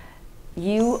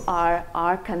 "You are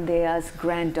our Kandeya's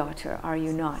granddaughter, are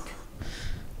you not?"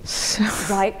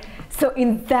 Right? So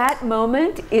in that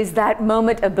moment is that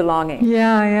moment of belonging.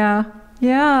 Yeah,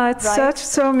 it's right?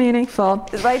 so meaningful.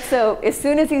 Right, so as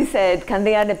soon as he said,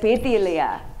 Kandeya na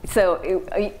Petilia, so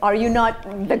are you not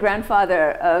the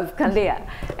grandfather of Kandeya?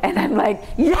 And I'm like,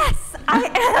 yes, I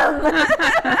am.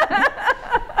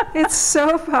 It's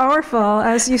so powerful.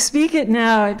 As you speak it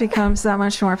now, it becomes that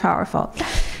much more powerful.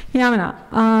 Yamuna,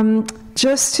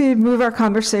 just to move our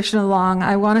conversation along,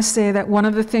 I want to say that one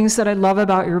of the things that I love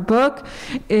about your book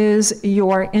is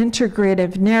your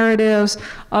integrative narratives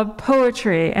of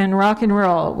poetry and rock and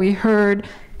roll. We heard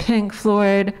Pink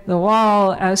Floyd, The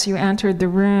Wall, as you entered the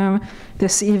room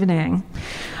this evening.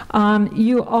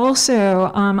 You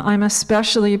also, I'm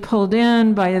especially pulled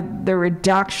in by the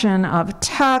redaction of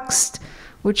text,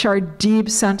 which are deep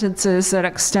sentences that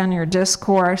extend your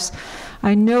discourse.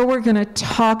 I know we're going to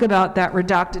talk about that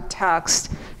redacted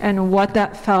text and what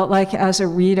that felt like as a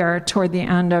reader toward the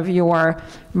end of your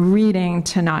reading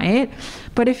tonight.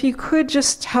 But if you could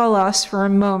just tell us for a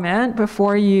moment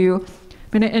before I'm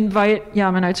going to invite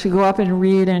Yamuna to go up and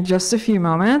read in just a few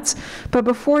moments. But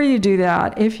before you do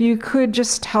that, if you could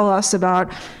just tell us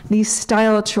about these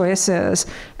style choices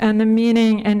and the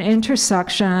meaning and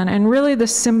intersection and really the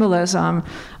symbolism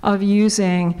of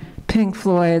using Pink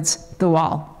Floyd's The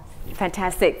Wall.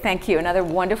 Fantastic, thank you. Another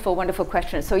wonderful, wonderful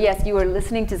question. So yes, you were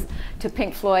listening to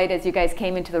Pink Floyd as you guys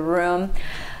came into the room.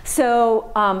 So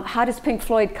how does Pink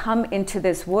Floyd come into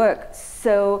this work?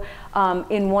 So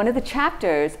in one of the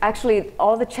chapters, actually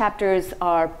all the chapters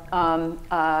are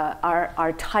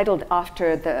titled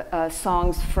after the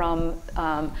songs from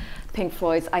Pink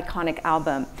Floyd's iconic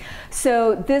album.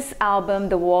 So this album,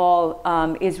 The Wall,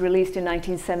 is released in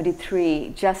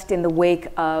 1973, just in the wake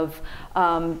of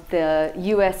the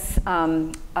US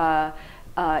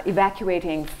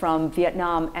evacuating from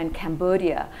Vietnam and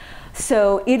Cambodia.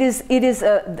 So it is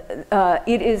an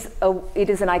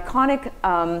iconic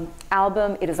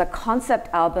album. It is a concept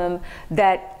album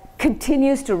that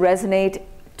continues to resonate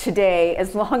today,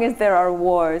 as long as there are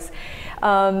wars,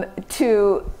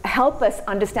 to help us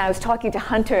understand. I was talking to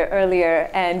Hunter earlier,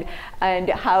 and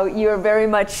how you're very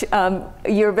much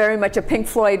a Pink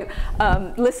Floyd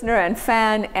listener and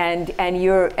fan, and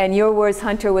your words,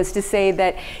 Hunter, was to say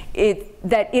that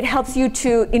it helps you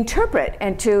to interpret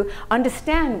and to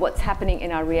understand what's happening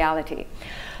in our reality.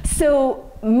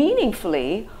 So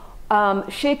meaningfully,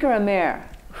 Shekhar Amir,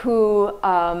 who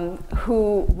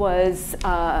was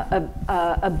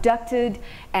abducted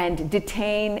and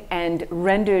detained and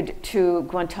rendered to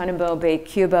Guantanamo Bay,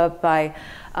 Cuba, by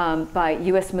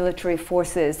U.S. military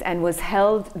forces, and was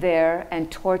held there and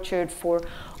tortured for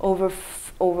over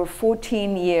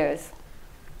 14 years.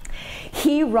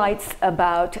 He writes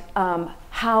about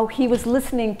how he was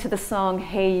listening to the song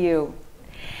 "Hey You,"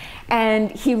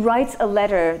 and he writes a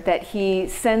letter that he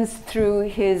sends through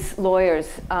his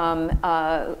lawyers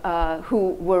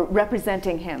who were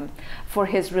representing him for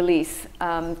his release,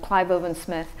 Clive Owen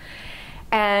Smith.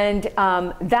 And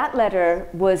that letter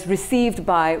was received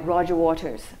by Roger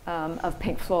Waters of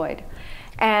Pink Floyd.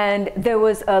 And there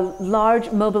was a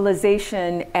large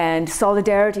mobilization and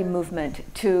solidarity movement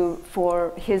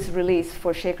for his release,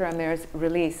 for Shekhar Amir's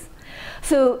release.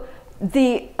 So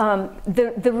the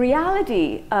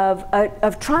reality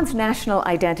of transnational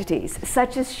identities,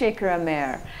 such as Shekhar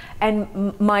Amir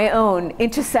and my own,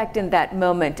 intersect in that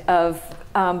moment of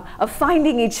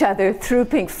finding each other through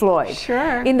Pink Floyd.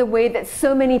 Sure. In the way that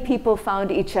so many people found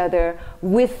each other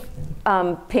with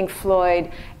Pink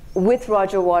Floyd, with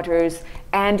Roger Waters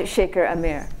and Shekhar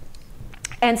Amir.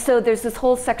 And so there's this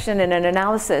whole section and an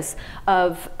analysis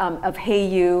of Hey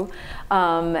You,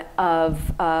 of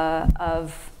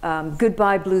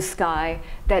Goodbye Blue Sky,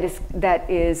 that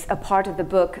is a part of the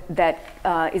book that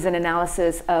is an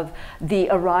analysis of the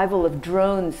arrival of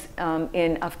drones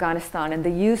in Afghanistan and the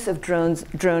use of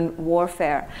drone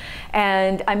warfare.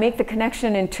 And I make the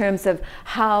connection in terms of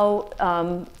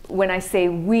how, when I say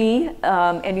we,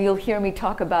 and you'll hear me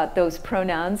talk about those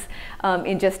pronouns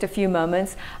in just a few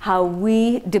moments, how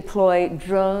we deploy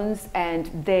drones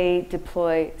and they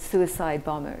deploy suicide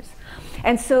bombers.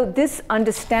 And so this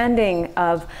understanding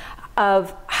of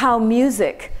how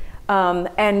music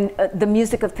and the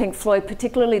music of Pink Floyd,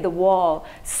 particularly The Wall,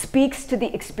 speaks to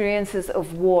the experiences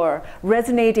of war,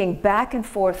 resonating back and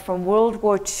forth from World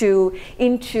War II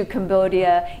into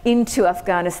Cambodia, into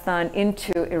Afghanistan,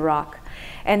 into Iraq.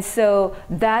 And so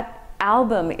that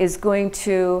album is going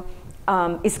to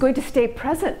stay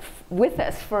present with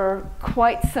us for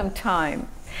quite some time.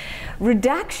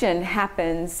 Redaction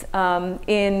happens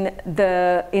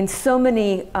in so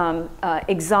many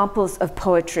examples of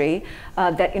poetry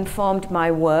that informed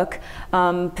my work,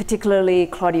 particularly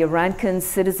Claudia Rankine's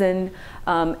Citizen,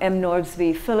 M.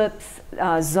 Norbsby Phillips,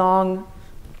 Zong.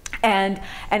 And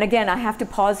again, I have to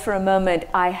pause for a moment.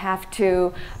 I have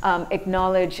to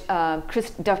acknowledge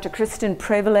Dr. Kristen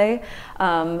Prevelet,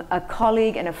 a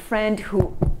colleague and a friend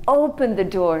who opened the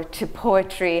door to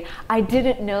poetry. I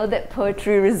didn't know that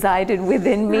poetry resided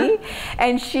within me,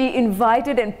 and she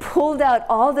invited and pulled out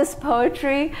all this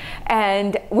poetry.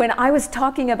 And when I was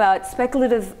talking about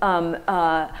speculative,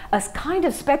 a kind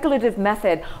of speculative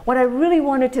method, what I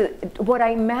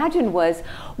imagined was,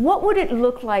 what would it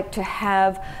look like to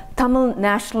have Tamil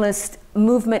nationalist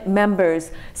movement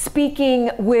members speaking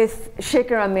with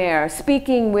Shekhar Amir,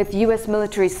 speaking with US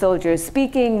military soldiers,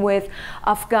 speaking with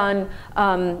Afghan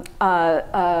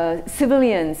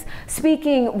civilians,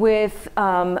 speaking with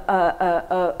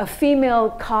a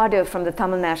female cadre from the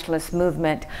Tamil nationalist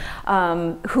movement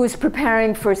who is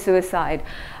preparing for suicide.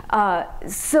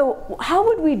 So how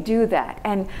would we do that?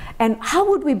 And how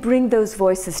would we bring those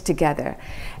voices together?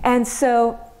 And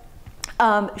so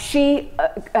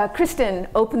Kristen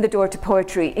opened the door to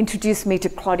poetry, introduced me to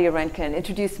Claudia Rankine,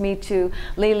 introduced me to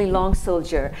Layli Long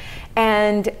Soldier,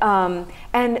 and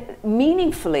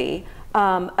meaningfully,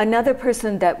 another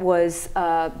person that was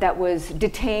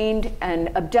detained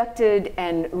and abducted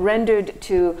and rendered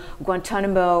to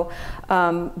Guantanamo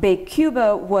Bay,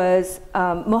 Cuba, was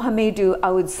Mohamedou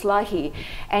Ould Slahi,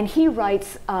 and he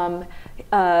writes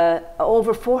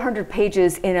over 400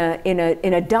 pages in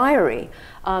a diary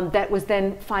that was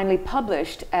then finally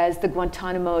published as the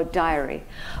Guantanamo Diary.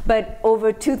 But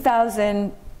over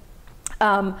 2,000,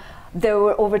 there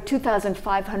were over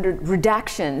 2,500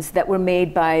 redactions that were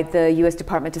made by the U.S.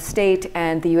 Department of State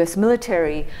and the U.S.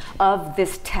 military of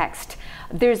this text.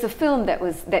 There's a film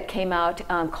that came out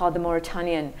called The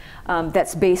Mauritanian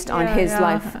that's based on his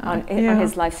life on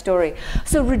his life story.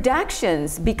 So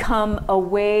redactions become a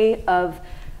way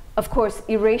of course,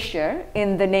 erasure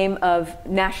in the name of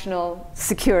national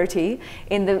security,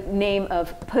 in the name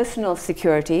of personal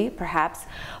security, perhaps.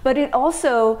 But it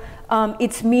also,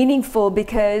 it's meaningful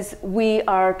because we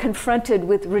are confronted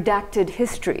with redacted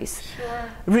histories,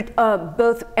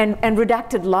 both and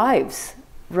redacted lives,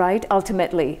 right,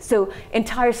 ultimately. So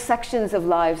entire sections of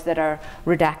lives that are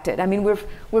redacted. I mean,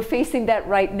 we're facing that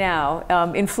right now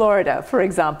in Florida, for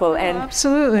example. And,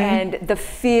 absolutely. And the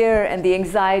fear and the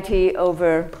anxiety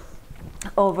over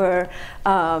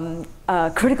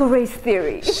critical race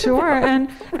theory. Sure,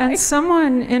 and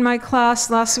someone in my class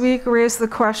last week raised the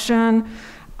question,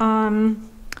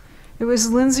 it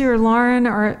was Lindsay or Lauren,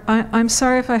 or I'm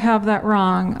sorry if I have that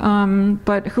wrong,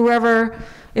 but whoever,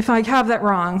 if I have that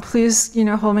wrong, please,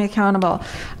 hold me accountable.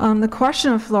 The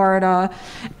question of Florida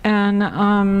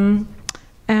and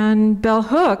bell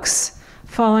hooks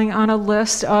falling on a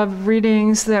list of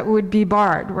readings that would be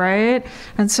barred, right?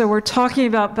 And so we're talking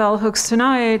about bell hooks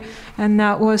tonight, and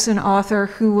that was an author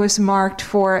who was marked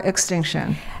for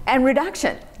extinction. And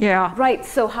redaction. Yeah. Right,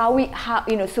 so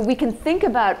so we can think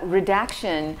about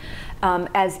redaction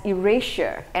as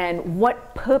erasure, and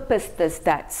what purpose does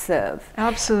that serve?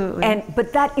 Absolutely.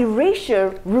 But that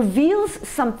erasure reveals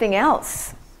something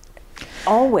else.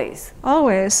 Always.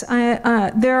 Always.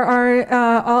 There are,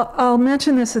 I'll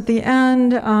mention this at the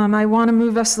end. I want to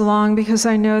move us along because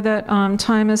I know that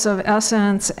time is of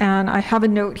essence, and I have a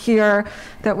note here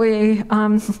that we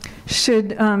should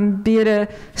be at a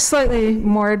slightly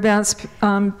more advanced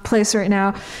place right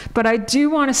now. But I do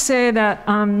want to say that,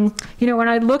 when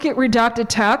I look at redacted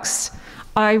text,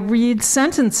 I read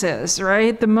sentences,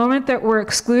 right? The moment that we're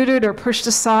excluded or pushed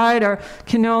aside or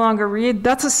can no longer read,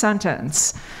 that's a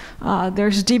sentence.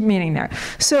 There's deep meaning there.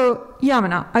 So,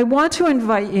 Yamuna, I want to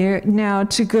invite you now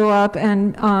to go up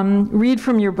and read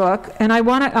from your book, and I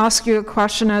want to ask you a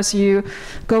question as you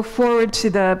go forward to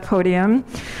the podium.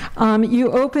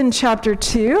 You open chapter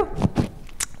 2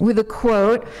 with a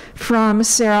quote from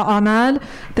Sarah Ahmad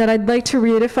that I'd like to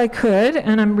read if I could,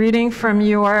 and I'm reading from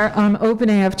your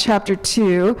opening of chapter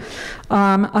 2.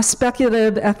 A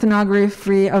Speculative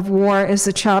Ethnography of War is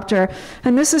the chapter,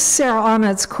 and this is Sarah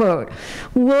Ahmad's quote.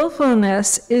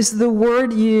 "Willfulness is the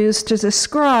word used to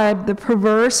describe the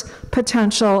perverse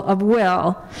potential of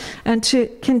will, and to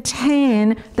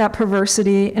contain that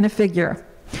perversity in a figure.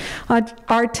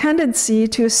 Our tendency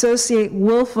to associate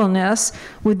willfulness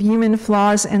with human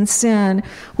flaws and sin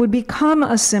would become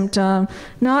a symptom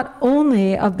not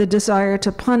only of the desire to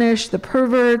punish the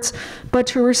perverts, but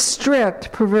to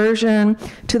restrict perversion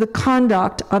to the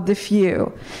conduct of the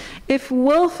few. If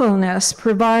willfulness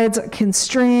provides a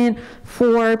constraint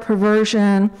for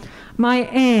perversion, my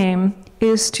aim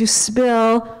is to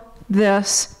spill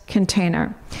this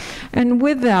container." And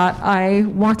with that, I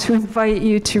want to invite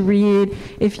you to read,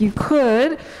 if you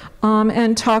could,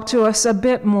 and talk to us a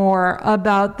bit more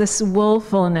about this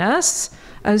willfulness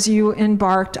as you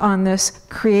embarked on this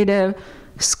creative,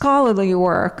 scholarly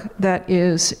work that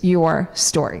is your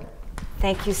story.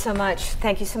 Thank you so much.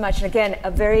 Thank you so much. And again,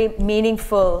 a very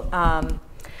meaningful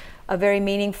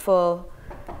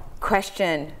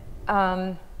question.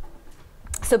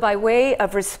 So by way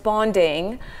of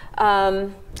responding,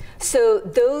 so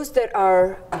those that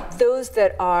are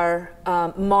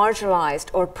marginalized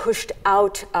or pushed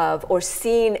out of or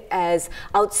seen as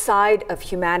outside of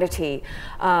humanity,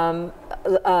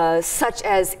 such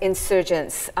as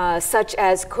insurgents, such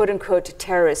as quote-unquote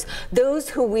terrorists, those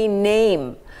who we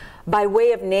name by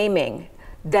way of naming,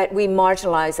 that we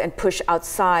marginalize and push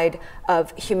outside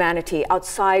of humanity,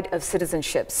 outside of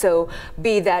citizenship. So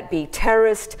be that be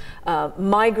terrorist,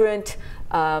 migrant,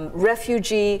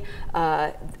 refugee,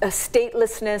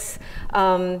 statelessness,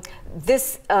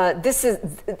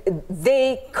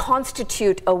 they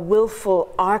constitute a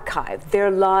willful archive. Their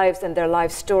lives and their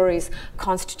life stories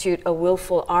constitute a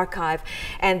willful archive.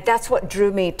 And that's what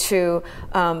drew me to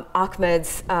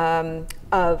Ahmad's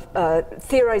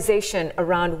theorization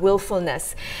around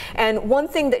willfulness. And one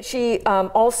thing that she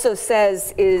also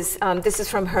says is, this is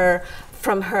from her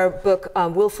from her book,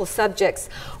 Willful Subjects.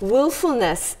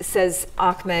 Willfulness, says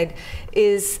Ahmed,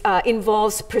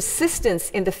 involves persistence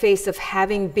in the face of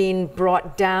having been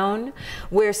brought down,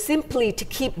 where simply to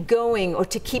keep going or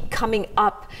to keep coming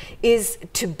up is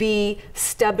to be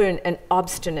stubborn and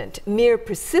obstinate. Mere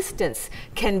persistence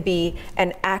can be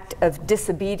an act of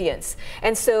disobedience.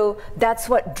 And so that's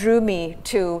what drew me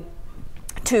to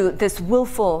this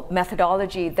willful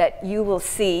methodology that you will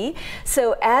see.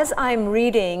 So as I'm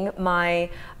reading my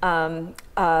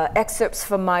excerpts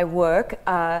from my work,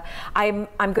 I'm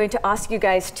going to ask you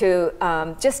guys to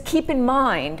just keep in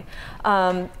mind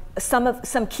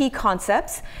some key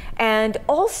concepts, and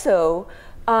also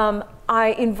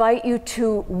I invite you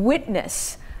to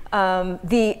witness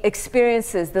the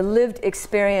experiences, the lived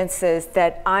experiences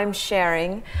that I'm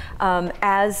sharing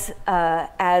as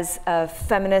a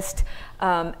feminist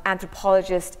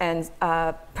anthropologist and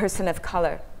person of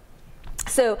color.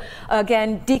 So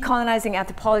again, decolonizing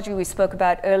anthropology we spoke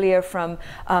about earlier from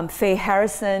Faye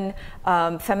Harrison,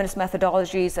 feminist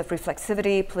methodologies of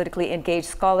reflexivity, politically engaged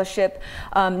scholarship.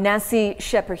 Nancy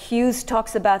Shepherd Hughes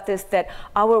talks about this, that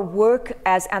our work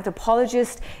as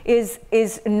anthropologists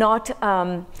is not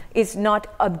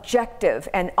objective,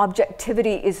 and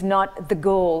objectivity is not the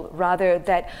goal. Rather,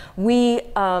 that we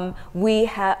are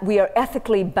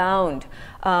ethically bound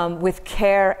with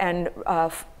care and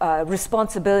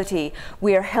responsibility.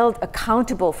 We are held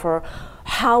accountable for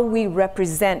how we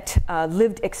represent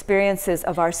lived experiences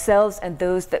of ourselves and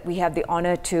those that we have the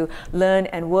honor to learn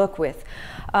and work with.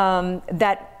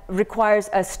 That requires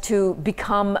us to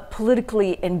become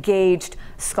politically engaged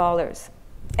scholars.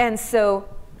 And so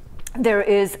there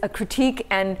is a critique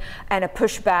and a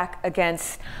pushback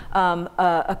against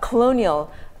a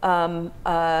colonial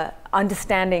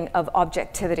understanding of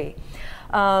objectivity.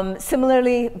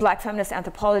 Similarly, Black feminist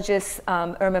anthropologists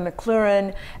Irma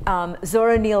McLaurin,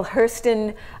 Zora Neale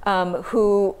Hurston,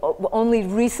 who only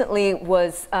recently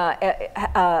was,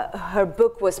 her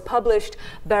book was published,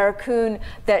 Barracoon,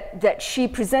 that she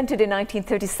presented in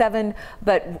 1937,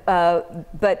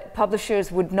 but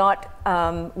publishers would not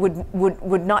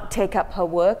take up her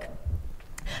work,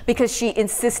 because she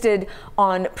insisted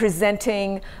on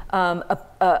presenting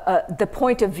the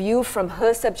point of view from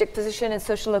her subject position and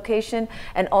social location,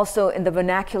 and also in the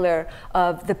vernacular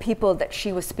of the people that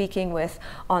she was speaking with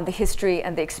on the history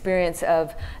and the experience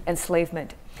of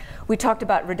enslavement. We talked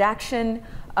about redaction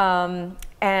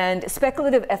and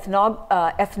speculative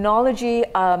ethnology.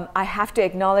 I have to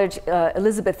acknowledge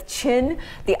Elizabeth Chin.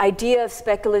 The idea of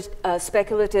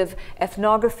speculative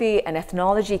ethnography and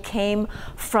ethnology came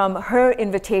from her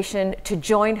invitation to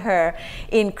join her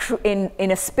in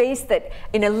a space that,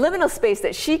 in a liminal space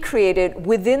that she created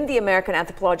within the American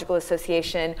Anthropological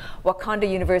Association, Wakanda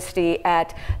University,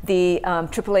 at the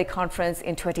AAA conference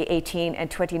in 2018 and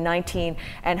 2019.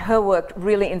 And her work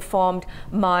really informed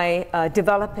my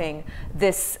developing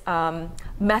this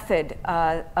method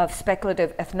of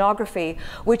speculative ethnography,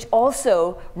 which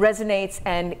also resonates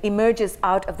and emerges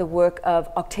out of the work of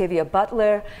Octavia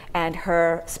Butler and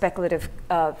her speculative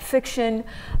fiction,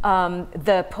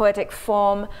 the poetic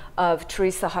form of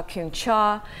Teresa Hakyung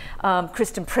Cha,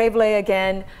 Kristen Preble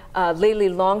again,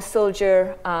 Layli Long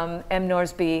Soldier, M.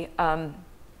 Norsby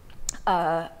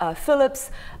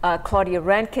Phillips, Claudia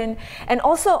Rankin. And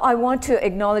also I want to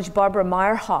acknowledge Barbara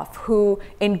Meyerhoff, who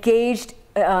engaged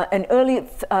an early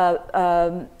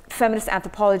feminist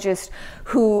anthropologist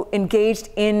who engaged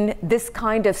in this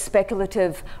kind of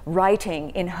speculative writing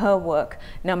in her work,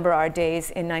 Number Our Days,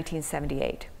 in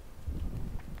 1978.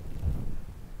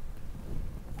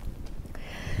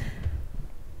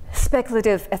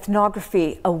 Speculative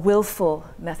ethnography, a willful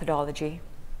methodology.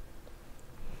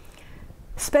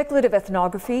 Speculative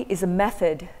ethnography is a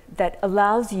method that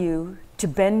allows you to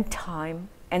bend time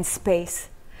and space,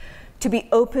 to be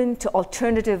open to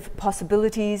alternative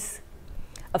possibilities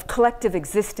of collective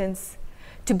existence,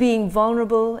 to being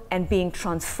vulnerable and being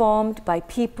transformed by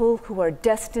people who are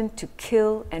destined to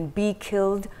kill and be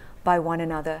killed by one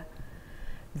another,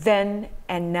 then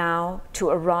and now to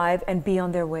arrive and be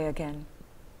on their way again.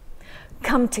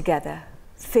 Come together,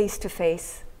 face to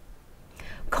face.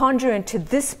 Conjure into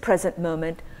this present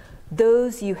moment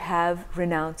those you have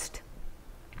renounced.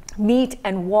 Meet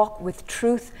and walk with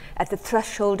truth at the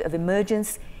threshold of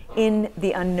emergence in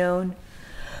the unknown.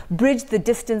 Bridge the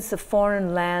distance of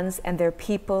foreign lands and their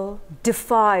people.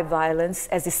 Defy violence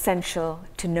as essential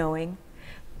to knowing,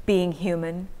 being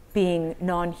human, being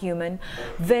non-human.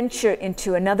 Venture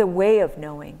into another way of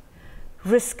knowing.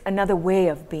 Risk another way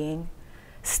of being.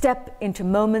 Step into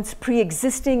moments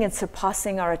pre-existing and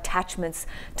surpassing our attachments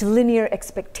to linear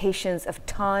expectations of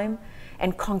time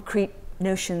and concrete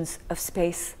notions of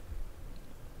space.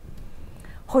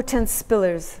 Hortense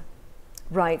Spillers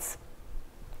writes,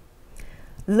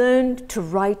 learned to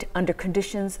write under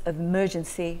conditions of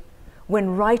emergency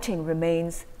when writing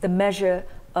remains the measure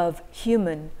of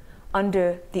human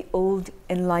under the old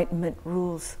Enlightenment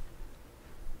rules.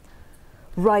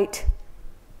 Write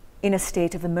in a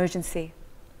state of emergency.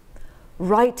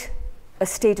 Write a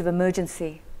state of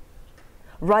emergency.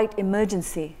 Write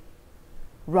emergency.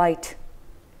 Write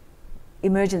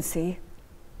emergency.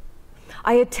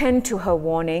 I attend to her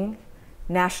warning.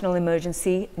 National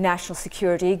emergency, national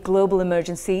security, global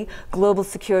emergency, global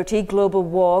security, global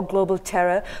war, global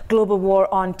terror, global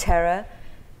war on terror,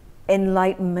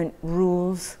 Enlightenment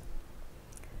rules.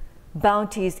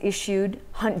 Bounties issued,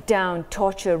 hunt down,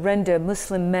 torture, render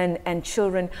Muslim men and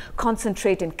children,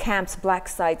 concentrate in camps, black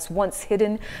sites, once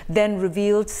hidden, then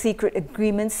revealed, secret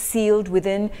agreements sealed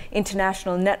within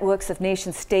international networks of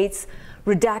nation states,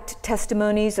 redact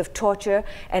testimonies of torture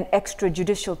and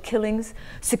extrajudicial killings,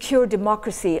 secure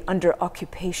democracy under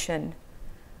occupation,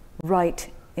 right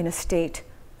in a state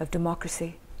of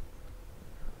democracy.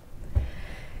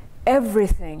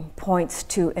 Everything points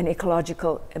to an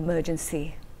ecological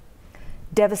emergency.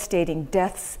 Devastating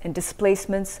deaths and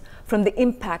displacements from the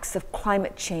impacts of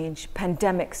climate change,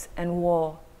 pandemics, and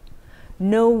war.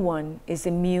 No one is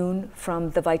immune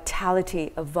from the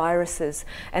vitality of viruses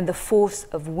and the force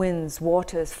of winds,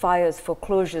 waters, fires,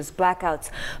 foreclosures, blackouts,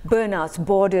 burnouts,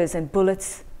 borders, and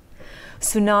bullets.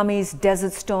 Tsunamis,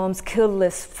 desert storms, kill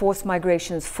lists, forced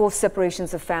migrations, forced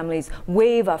separations of families,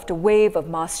 wave after wave of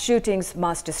mass shootings,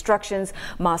 mass destructions,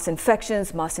 mass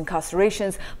infections, mass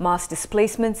incarcerations, mass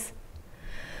displacements.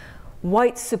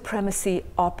 White supremacy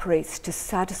operates to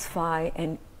satisfy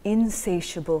an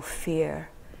insatiable fear,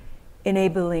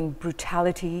 enabling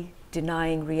brutality,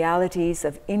 denying realities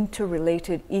of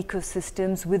interrelated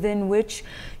ecosystems within which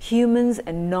humans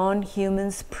and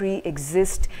non-humans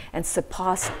pre-exist and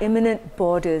surpass imminent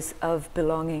borders of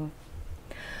belonging.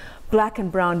 Black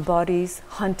and brown bodies,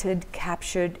 hunted,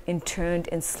 captured, interned,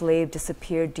 enslaved,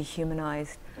 disappeared,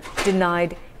 dehumanized,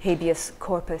 denied habeas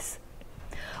corpus.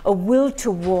 A will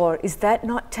to war, is that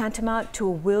not tantamount to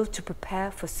a will to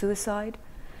prepare for suicide?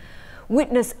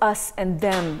 Witness us and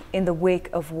them in the wake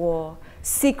of war,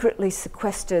 secretly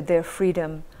sequester their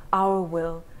freedom, our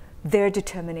will, their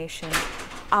determination,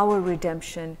 our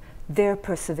redemption, their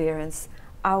perseverance,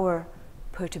 our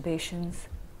perturbations.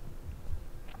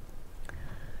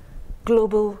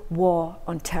 Global war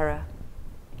on terror.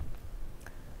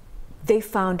 They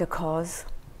found a cause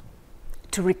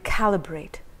to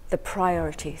recalibrate the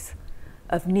priorities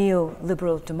of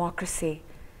neoliberal democracy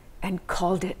and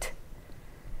called it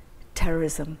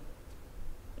terrorism.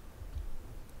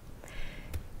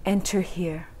 Enter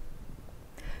here.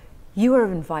 You are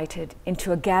invited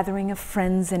into a gathering of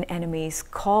friends and enemies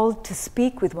called to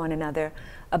speak with one another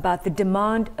about the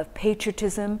demand of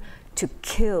patriotism to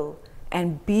kill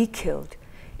and be killed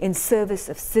in service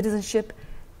of citizenship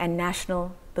and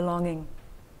national belonging.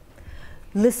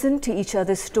 Listen to each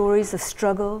other's stories of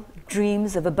struggle,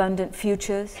 dreams of abundant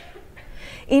futures.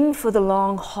 In for the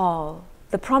long haul,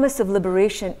 the promise of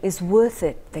liberation is worth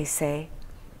it, they say.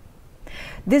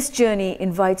 This journey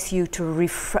invites you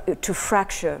to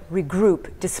fracture,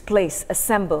 regroup, displace,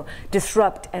 assemble,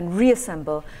 disrupt, and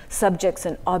reassemble subjects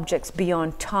and objects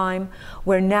beyond time,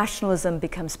 where nationalism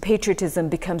becomes patriotism,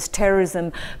 becomes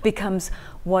terrorism, becomes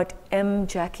what M.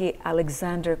 Jackie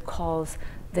Alexander calls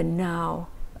the now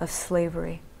of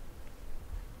slavery.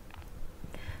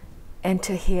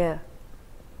 Enter here.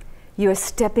 You are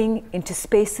stepping into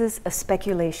spaces of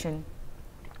speculation,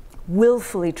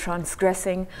 willfully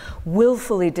transgressing,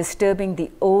 willfully disturbing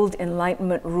the old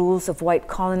Enlightenment rules of white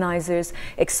colonizers,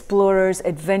 explorers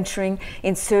adventuring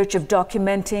in search of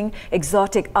documenting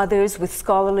exotic others with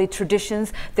scholarly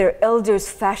traditions their elders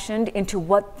fashioned into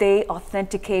what they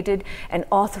authenticated and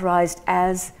authorized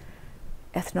as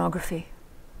ethnography.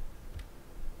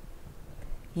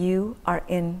 You are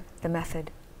in the method.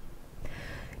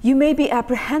 You may be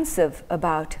apprehensive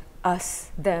about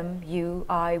us, them, you,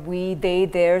 I, we, they,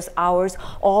 theirs, ours,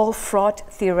 all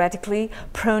fraught theoretically,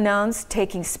 pronouns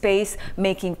taking space,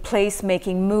 making place,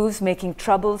 making moves, making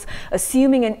troubles,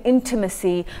 assuming an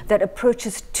intimacy that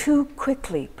approaches too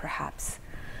quickly, perhaps,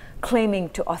 claiming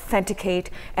to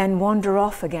authenticate and wander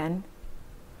off again.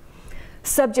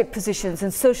 Subject positions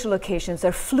and social occasions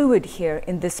are fluid here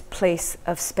in this place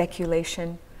of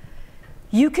speculation.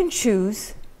 You can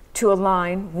choose to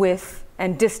align with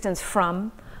and distance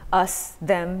from us,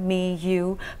 them, me,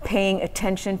 you, paying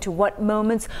attention to what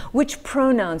moments, which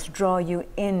pronouns draw you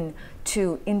in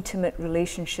to intimate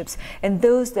relationships, and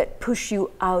those that push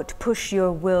you out, push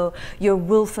your will, your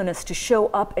willfulness to show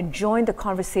up and join the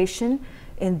conversation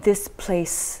in this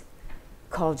place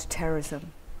called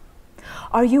terrorism?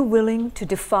 Are you willing to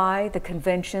defy the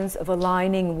conventions of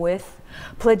aligning with,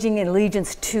 pledging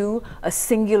allegiance to a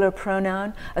singular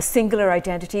pronoun, a singular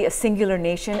identity, a singular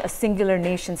nation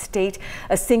state,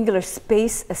 a singular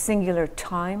space, a singular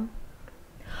time?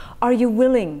 Are you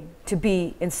willing to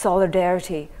be in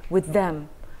solidarity with them,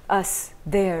 us,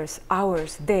 theirs,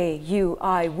 ours, they, you,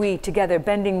 I, we, together,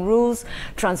 bending rules,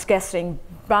 transgressing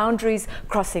boundaries,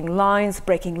 crossing lines,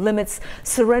 breaking limits,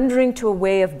 surrendering to a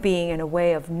way of being and a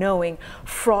way of knowing,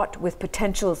 fraught with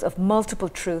potentials of multiple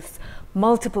truths,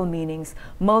 multiple meanings,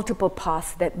 multiple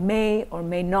paths that may or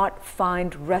may not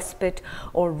find respite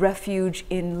or refuge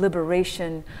in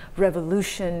liberation,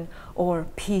 revolution, or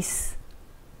peace?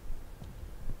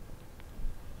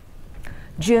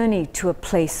 Journey to a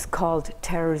place called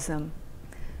terrorism.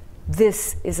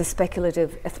 This is a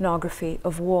speculative ethnography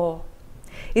of war.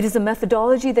 It is a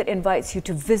methodology that invites you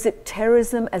to visit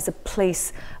terrorism as a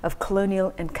place of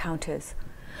colonial encounters.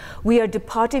 We are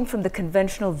departing from the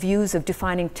conventional views of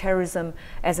defining terrorism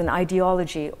as an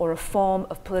ideology or a form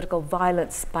of political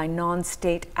violence by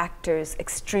non-state actors,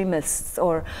 extremists,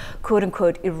 or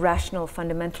quote-unquote irrational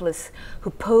fundamentalists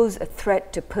who pose a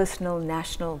threat to personal,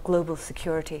 national, global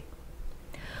security.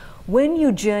 When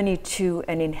you journey to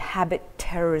and inhabit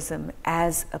terrorism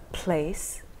as a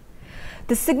place,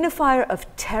 the signifier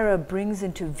of terror brings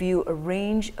into view a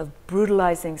range of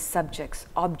brutalizing subjects,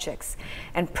 objects,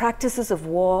 and practices of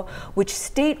war which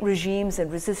state regimes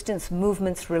and resistance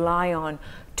movements rely on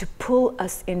to pull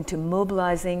us into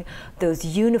mobilizing those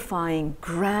unifying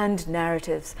grand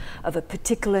narratives of a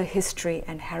particular history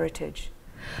and heritage,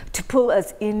 to pull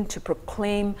us in to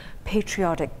proclaim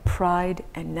patriotic pride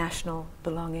and national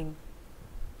belonging.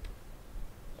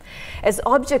 As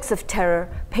objects of terror,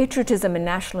 patriotism and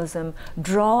nationalism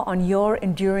draw on your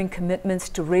enduring commitments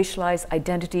to racialized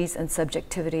identities and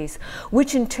subjectivities,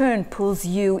 which in turn pulls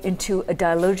you into a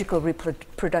dialogical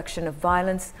reproduction of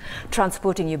violence,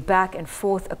 transporting you back and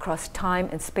forth across time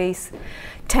and space.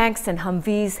 Tanks and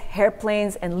Humvees,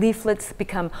 airplanes and leaflets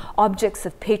become objects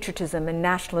of patriotism and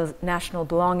national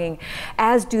belonging,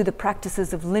 as do the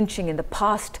practices of lynching in the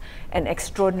past and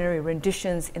extraordinary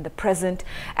renditions in the present,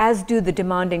 as do the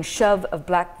demanding shove of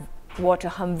Blackwater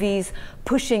Humvees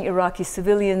pushing Iraqi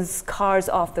civilians' cars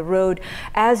off the road,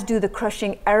 as do the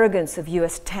crushing arrogance of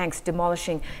US tanks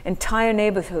demolishing entire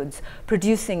neighborhoods,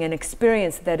 producing an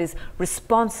experience that is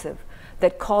responsive,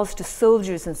 that calls to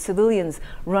soldiers and civilians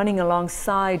running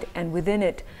alongside and within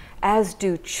it, as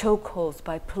do chokeholds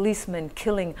by policemen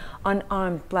killing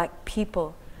unarmed black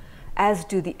people, as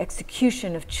do the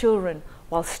execution of children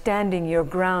while standing your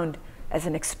ground as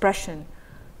an expression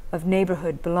of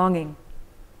neighborhood belonging.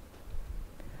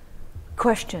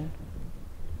 Question: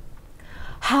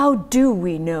 how do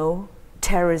we know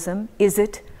terrorism? Is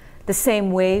it the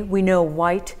same way we know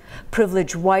white,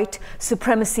 privilege, white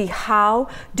supremacy? How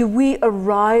do we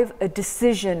arrive at a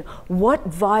decision? What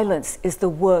violence is the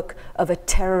work of a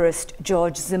terrorist?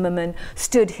 George Zimmerman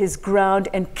stood his ground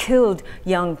and killed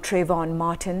young Trayvon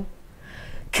Martin.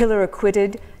 Killer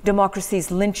acquitted, democracy's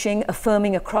lynching,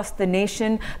 affirming across the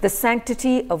nation the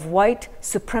sanctity of white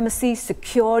supremacy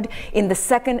secured in the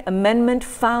Second Amendment,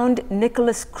 found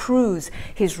Nicholas Cruz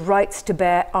his rights to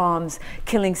bear arms,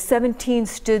 killing 17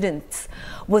 students.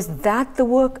 Was that the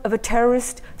work of a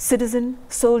terrorist, citizen,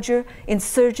 soldier,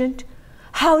 insurgent?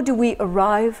 How do we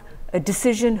arrive a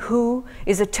decision? Who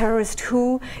is a terrorist?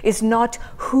 Who is not?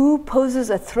 Who poses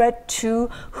a threat to?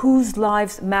 Whose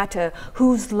lives matter?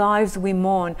 Whose lives we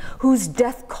mourn? Whose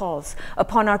death calls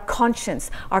upon our conscience,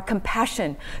 our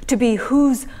compassion, to be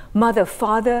whose mother,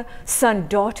 father, son,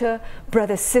 daughter,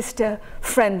 brother, sister,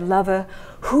 friend, lover?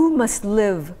 Who must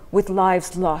live with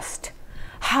lives lost?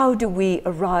 How do we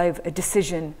arrive a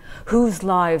decision? Whose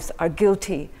lives are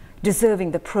guilty,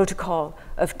 deserving the protocol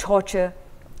of torture,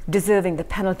 deserving the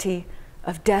penalty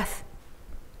of death?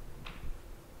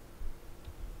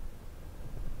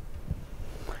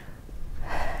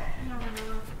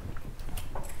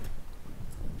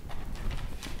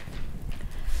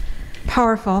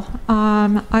 Powerful.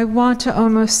 I want to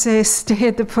almost say stay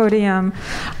at the podium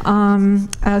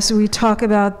as we talk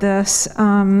about this.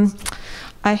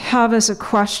 I have as a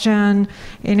question,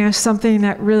 something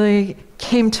that really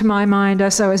came to my mind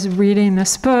as I was reading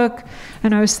this book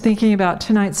and I was thinking about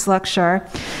tonight's lecture.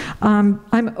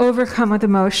 I'm overcome with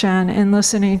emotion in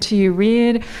listening to you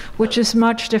read, which is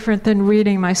much different than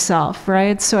reading myself,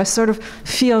 right? So I sort of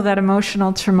feel that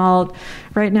emotional tumult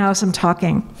right now as I'm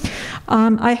talking.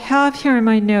 I have here in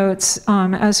my notes,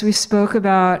 as we spoke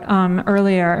about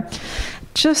earlier,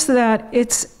 just that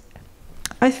it's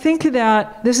I think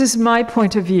that, this is my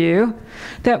point of view,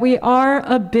 that we are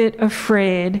a bit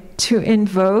afraid to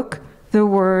invoke the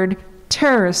word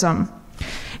terrorism.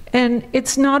 And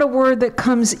it's not a word that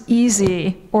comes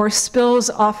easy or spills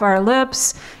off our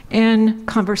lips in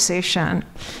conversation.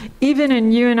 Even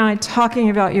in you and I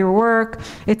talking about your work,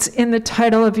 it's in the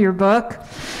title of your book.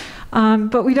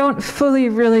 But we don't fully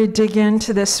really dig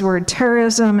into this word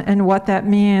terrorism and what that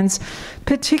means,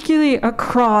 particularly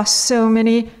across so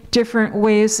many different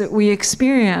ways that we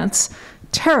experience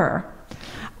terror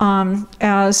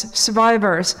as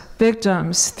survivors,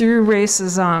 victims, through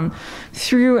racism,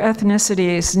 through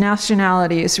ethnicities,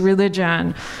 nationalities,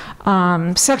 religion,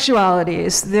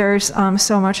 sexualities. There's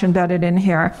so much embedded in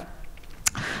here.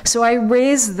 So I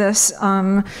raised this,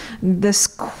 this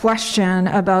question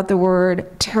about the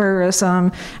word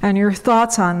terrorism and your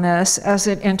thoughts on this as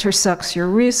it intersects your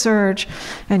research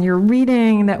and your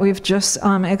reading that we've just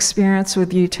experienced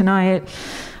with you tonight,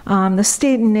 the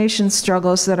state and nation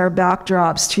struggles that are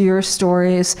backdrops to your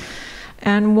stories,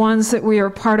 and ones that we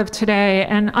are part of today.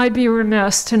 And I'd be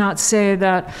remiss to not say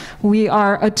that we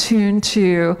are attuned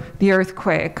to the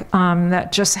earthquake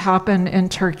that just happened in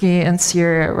Turkey and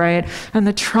Syria, right? And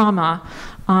the trauma,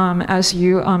 as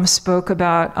you spoke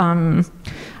about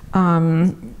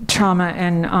trauma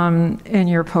in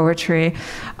your poetry,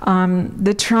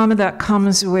 the trauma that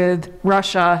comes with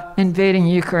Russia invading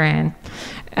Ukraine,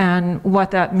 and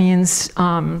what that means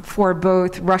for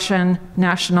both Russian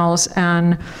nationals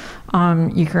and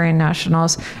Ukraine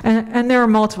nationals. And there are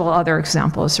multiple other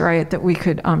examples, right, that we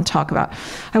could talk about.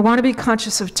 I want to be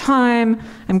conscious of time.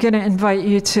 I'm going to invite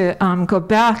you to go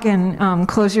back and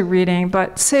close your reading,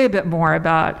 but say a bit more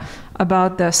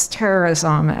about this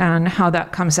terrorism and how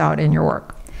that comes out in your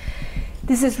work.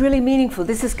 This is really meaningful.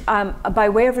 This is, by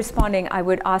way of responding, I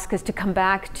would ask us to come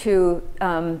back to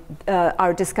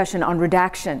our discussion on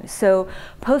redaction. So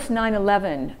post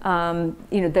 9/11,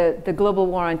 you know, the global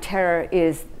war on terror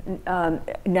is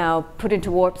now put into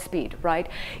warp speed, right?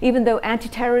 Even though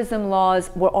anti-terrorism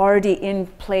laws were already in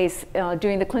place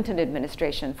during the Clinton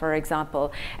administration, for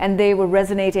example, and they were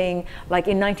resonating, like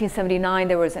in 1979,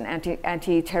 there was an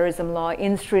anti-terrorism law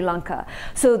in Sri Lanka.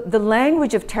 So the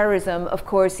language of terrorism, of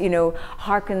course, you know,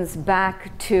 harkens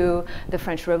back to the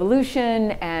French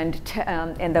Revolution and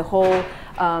the whole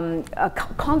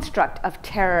construct of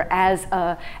terror as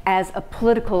a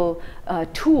political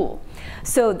tool.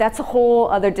 So that's a whole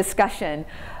other discussion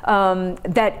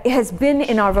that has been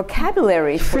in our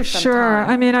vocabulary for some sure. time.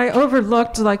 I mean, I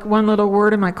overlooked like one little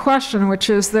word in my question, which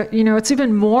is that, you know, it's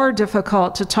even more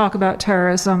difficult to talk about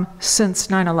terrorism since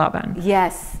 9/11.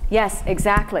 Yes, yes,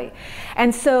 exactly.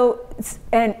 And so,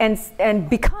 and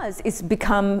because it's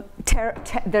become,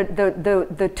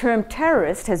 the term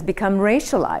terrorist has become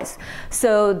racialized.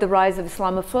 So the rise of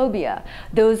Islamophobia,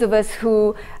 those of us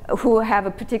who have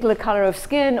a particular color of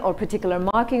skin or particular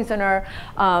markings on our,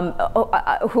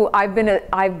 who I've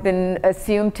been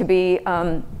assumed to be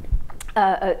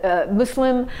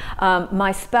Muslim,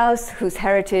 my spouse, whose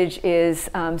heritage is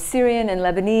Syrian and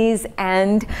Lebanese,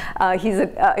 and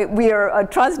we are a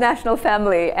transnational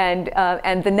family,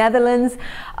 and the Netherlands.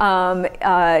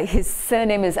 His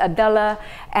surname is Abdallah,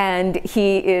 and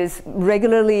he is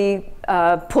regularly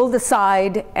pulled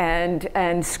aside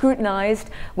and scrutinized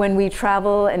when we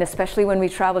travel, and especially when we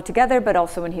travel together, but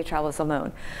also when he travels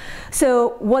alone.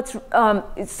 So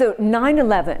so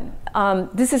 9/11,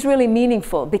 this is really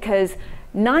meaningful because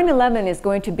 9/11 is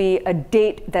going to be a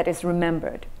date that is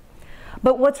remembered.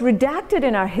 But what's redacted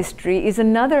in our history is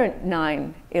another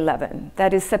 9/11,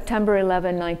 that is September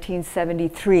 11,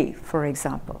 1973, for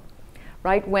example,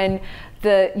 right? When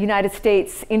the United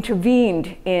States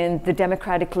intervened in the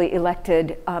democratically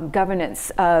elected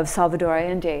governance of Salvador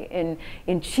Allende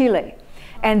in Chile,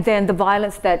 and then the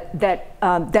violence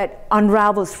that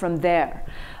unravels from there.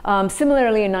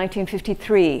 Similarly, in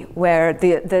 1953, where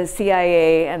the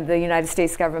CIA and the United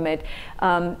States government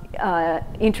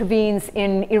intervenes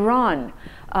in Iran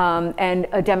and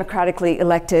a democratically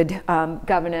elected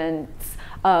governance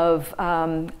of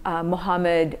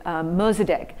Mohammad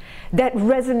Mossadegh, that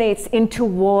resonates into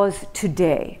wars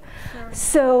today. Sure.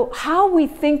 So how we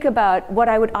think about, what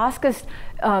I would ask us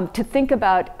to think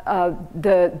about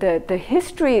the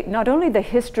history, not only the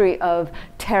history of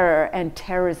terror and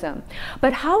terrorism,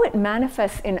 but how it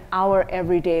manifests in our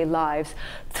everyday lives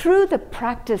through the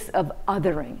practice of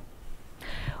othering.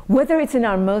 Whether it's in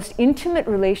our most intimate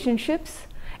relationships,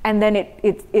 and then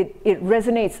it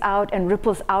resonates out and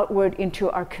ripples outward into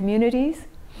our communities.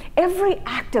 Every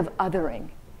act of othering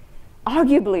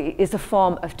arguably is a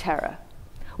form of terror,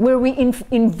 where we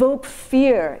invoke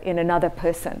fear in another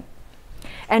person,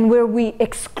 and where we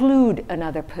exclude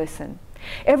another person,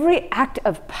 Every act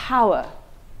of power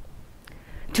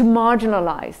to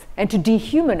marginalize and to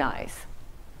dehumanize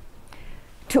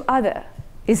to other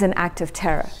is an act of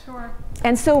terror. Sure.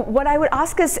 And so what I would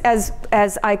ask us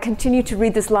as I continue to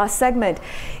read this last segment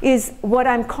is what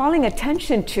I'm calling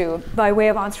attention to, by way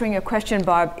of answering your question,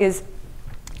 Barb, is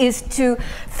to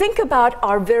think about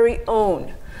our very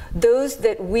own, those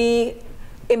that we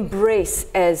embrace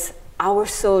as our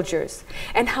soldiers,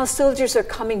 and how soldiers are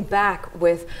coming back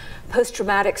with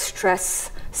post-traumatic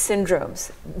stress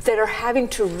syndromes that are having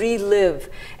to relive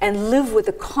and live with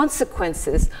the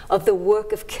consequences of the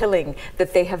work of killing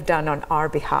that they have done on our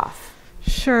behalf.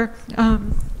 Sure. As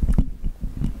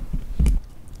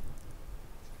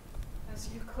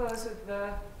you close with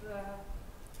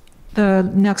the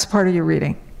next part of your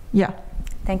reading. Yeah.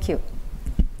 Thank you.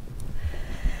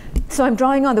 So I'm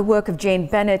drawing on the work of Jane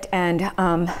Bennett and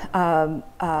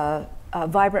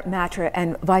Vibrant Matter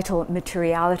and Vital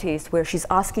Materialities, where she's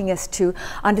asking us to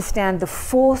understand the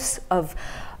force of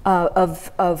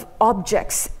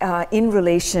objects in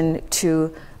relation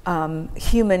to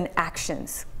human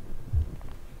actions.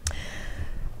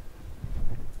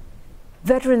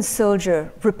 Veteran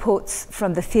soldier reports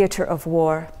from the theater of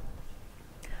war.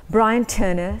 Brian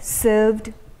Turner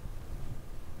served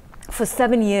for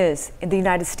 7 years in the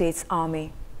United States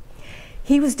Army.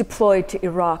 He was deployed to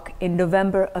Iraq in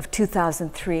November of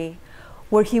 2003,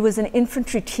 where he was an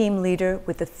infantry team leader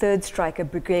with the 3rd Stryker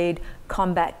Brigade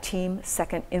Combat Team,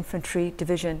 2nd Infantry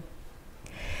Division.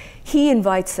 He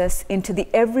invites us into the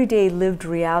everyday lived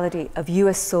reality of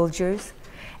US soldiers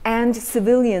and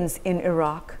civilians in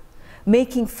Iraq,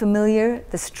 making familiar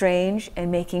the strange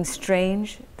and making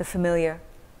strange the familiar.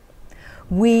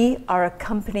 We are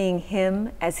accompanying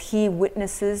him as he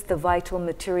witnesses the vital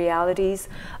materialities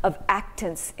of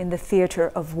actants in the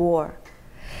theater of war.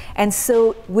 And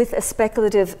so, with a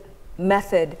speculative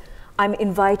method, I'm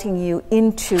inviting you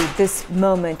into this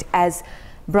moment as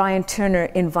Brian Turner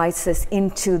invites us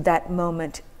into that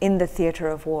moment in the theater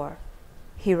of war.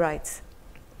 He writes,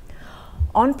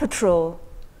 "On patrol,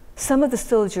 some of the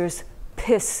soldiers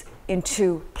piss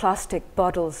into plastic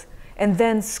bottles and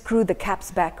then screw the caps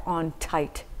back on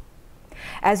tight.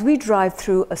 As we drive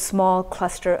through a small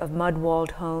cluster of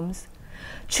mud-walled homes,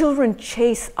 children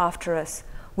chase after us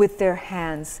with their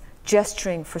hands,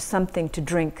 gesturing for something to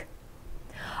drink.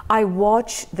 I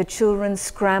watch the children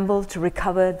scramble to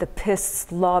recover the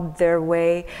piss lobbed their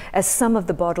way as some of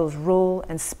the bottles roll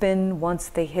and spin once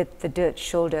they hit the dirt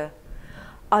shoulder.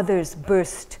 Others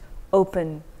burst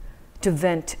open to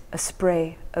vent a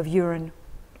spray of urine.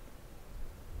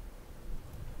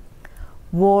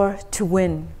 War to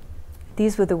win."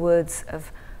 These were the words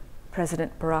of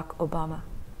President Barack Obama.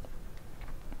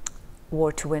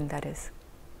 War to win, that is.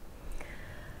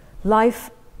 Life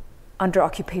under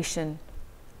occupation.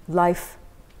 Life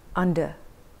under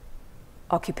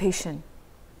occupation.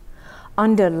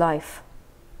 Under life,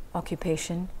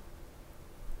 occupation.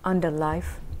 Under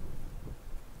life,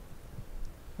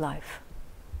 life.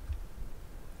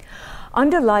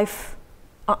 Under life,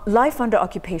 life under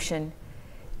occupation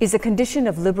is a condition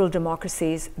of liberal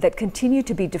democracies that continue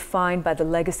to be defined by the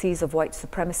legacies of white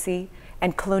supremacy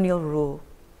and colonial rule.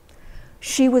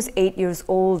 She was 8 years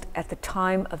old at the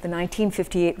time of the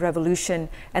 1958 revolution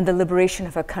and the liberation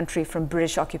of her country from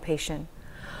British occupation.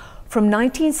 From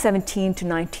 1917 to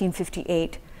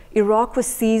 1958, Iraq was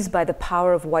seized by the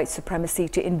power of white supremacy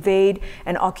to invade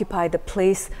and occupy the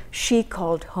place she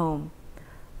called home,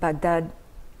 Baghdad,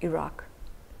 Iraq.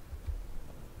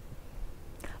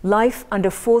 Life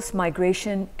under forced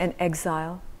migration and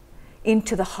exile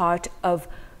into the heart of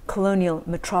colonial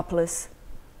metropolis,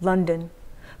 London.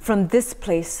 From this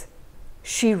place,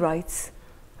 she writes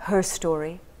her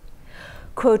story.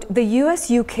 Quote, "The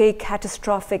US-UK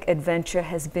catastrophic adventure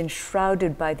has been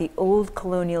shrouded by the old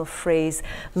colonial phrase,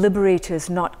 liberators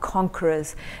not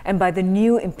conquerors, and by the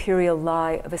new imperial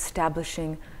lie of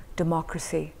establishing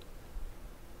democracy.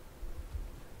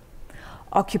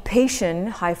 Occupation,"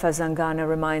 Haifa Zangana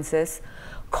reminds us,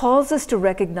 "calls us to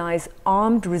recognize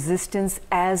armed resistance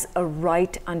as a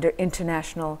right under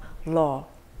international law."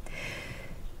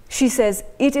 She says,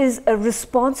 "It is a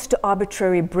response to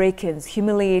arbitrary break-ins,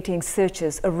 humiliating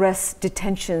searches, arrests,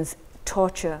 detentions,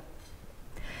 torture."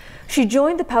 She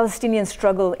joined the Palestinian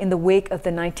struggle in the wake of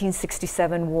the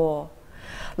 1967 war.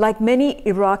 Like many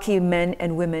Iraqi men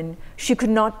and women, she could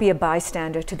not be a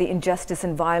bystander to the injustice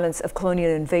and violence of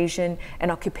colonial invasion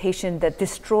and occupation that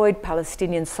destroyed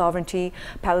Palestinian sovereignty,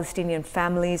 Palestinian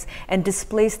families, and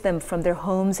displaced them from their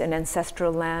homes and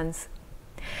ancestral lands.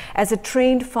 As a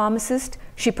trained pharmacist,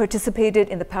 she participated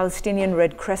in the Palestinian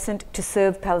Red Crescent to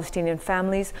serve Palestinian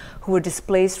families who were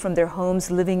displaced from their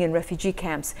homes living in refugee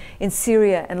camps in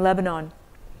Syria and Lebanon.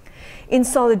 In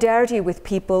solidarity with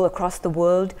people across the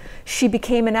world, she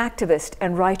became an activist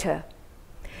and writer.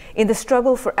 In the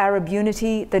struggle for Arab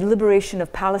unity, the liberation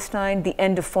of Palestine, the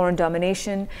end of foreign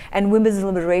domination, and women's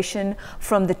liberation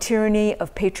from the tyranny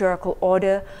of patriarchal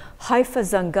order, Haifa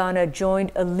Zangana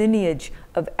joined a lineage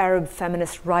of Arab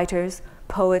feminist writers,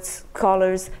 poets,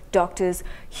 scholars, doctors,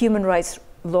 human rights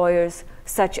lawyers,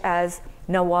 such as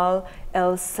Nawal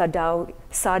el-Saadawi,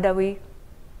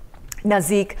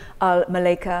 Nazik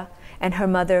al-Maleka, and her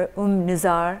mother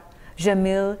Nizar,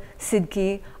 Jamil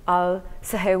Sidki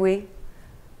al-Sahawi,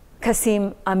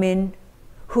 Qasim Amin,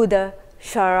 Huda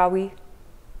Sharawi.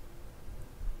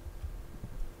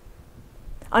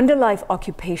 Under life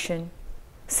occupation,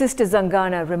 Sister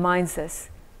Zangana reminds us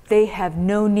they have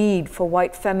no need for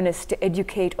white feminists to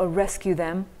educate or rescue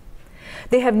them.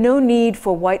 They have no need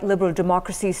for white liberal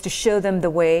democracies to show them the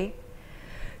way.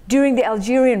 During the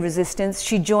Algerian resistance,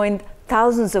 she joined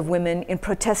thousands of women in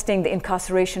protesting the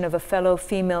incarceration of a fellow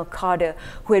female cadre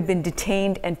who had been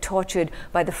detained and tortured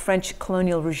by the French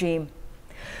colonial regime.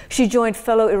 She joined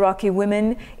fellow Iraqi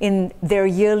women in their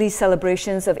yearly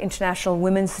celebrations of International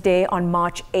Women's Day on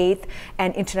March 8th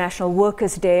and International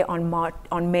Workers' Day on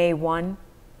May 1.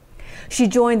 She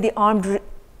joined the armed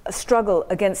struggle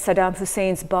against Saddam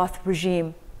Hussein's Ba'ath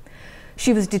regime.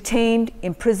 She was detained,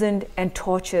 imprisoned, and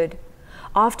tortured.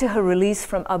 After her release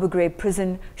from Abu Ghraib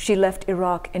prison, she left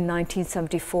Iraq in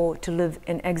 1974 to live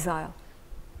in exile.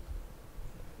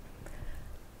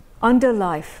 Under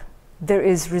life, there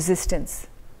is resistance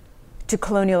to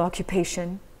colonial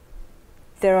occupation.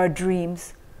 There are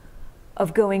dreams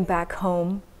of going back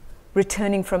home,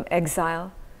 returning from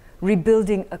exile,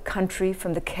 rebuilding a country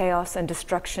from the chaos and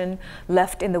destruction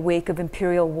left in the wake of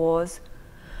imperial wars.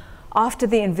 After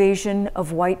the invasion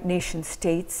of white nation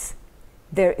states,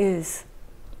 there is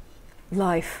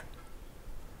life.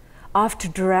 After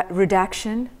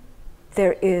redaction,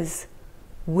 there is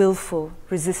willful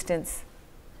resistance.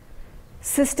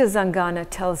 Sister Zangana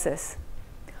tells us,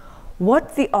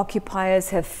 what the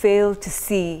occupiers have failed to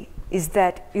see is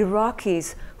that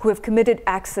Iraqis who have committed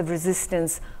acts of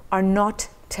resistance are not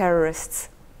terrorists.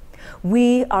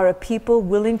 We are a people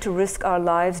willing to risk our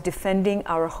lives defending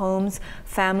our homes,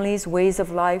 families, ways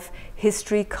of life,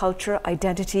 history, culture,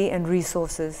 identity, and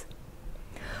resources.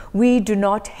 We do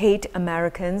not hate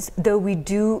Americans, though we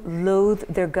do loathe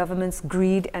their government's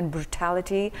greed and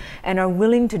brutality and are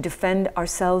willing to defend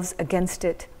ourselves against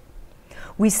it.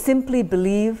 We simply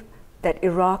believe that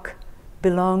Iraq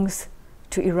belongs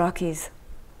to Iraqis.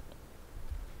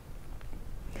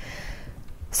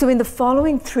 So in the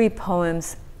following three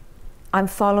poems, I'm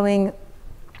following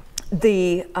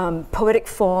the poetic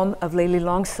form of Layli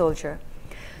Long Soldier.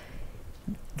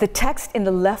 The text in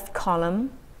the left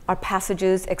column are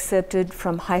passages excerpted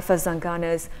from Haifa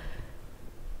Zangana's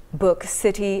book,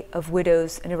 City of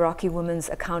Widows, an Iraqi woman's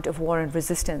account of war and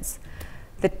resistance.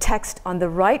 The text on the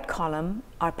right column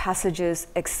are passages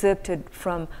excerpted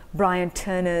from Brian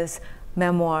Turner's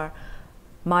memoir,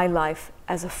 My Life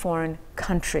as a Foreign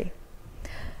Country.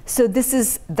 So this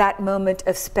is that moment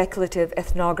of speculative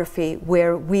ethnography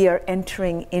where we are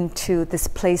entering into this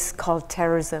place called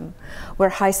terrorism, where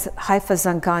Haifa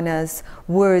Zangana's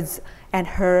words and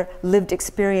her lived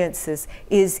experiences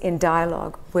is in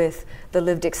dialogue with the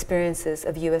lived experiences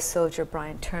of US soldier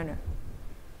Brian Turner.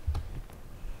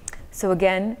 So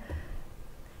again,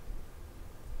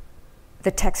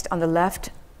 the text on the left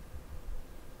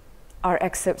are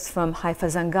excerpts from Haifa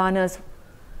Zangana's,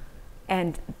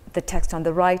 and the text on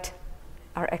the right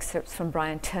are excerpts from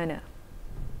Brian Turner.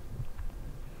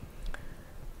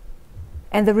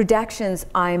 And the redactions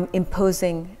I'm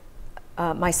imposing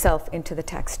myself into the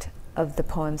text of the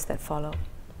poems that follow.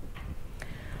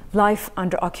 Life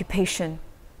under occupation.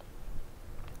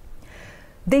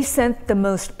 They sent the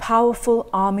most powerful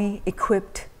army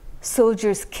equipped.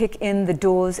 Soldiers kick in the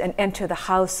doors and enter the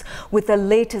house with the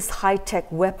latest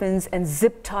high-tech weapons and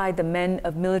zip-tie the men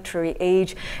of military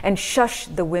age and shush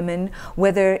the women,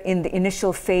 whether in the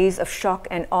initial phase of shock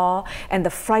and awe, and the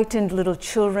frightened little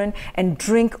children, and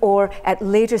drink, or at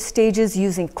later stages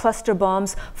using cluster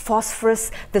bombs, phosphorus,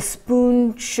 the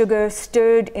spoon sugar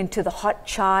stirred into the hot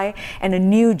chai, and a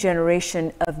new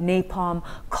generation of napalm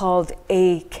called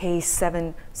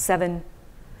AK-77.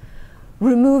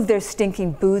 remove their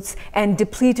stinking boots and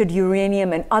depleted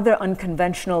uranium and other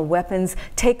unconventional weapons,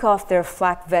 take off their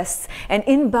flak vests, and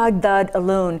in Baghdad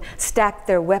alone stack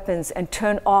their weapons and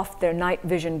turn off their night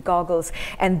vision goggles.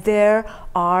 And there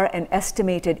are an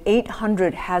estimated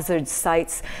 800 hazard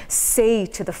sites. Say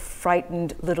to the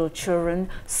frightened little children,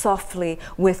 softly,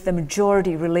 with the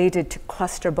majority related to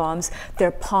cluster bombs,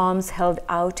 their palms held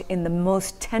out in the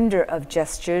most tender of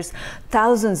gestures.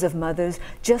 Thousands of mothers,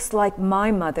 just like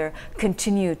my mother,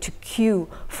 continue to queue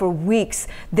for weeks.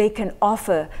 They can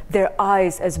offer their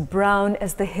eyes as brown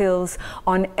as the hills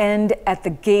on end at the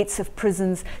gates of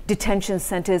prisons, detention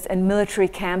centers, and military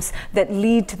camps that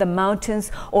lead to the mountains,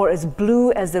 or as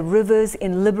blue as the rivers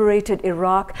in liberated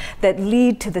Iraq that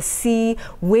lead to the sea,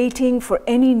 waiting for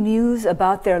any news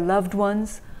about their loved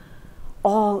ones.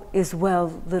 All is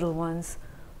well, little ones.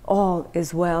 All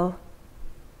is well.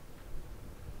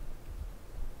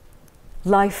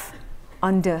 Life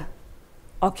under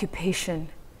occupation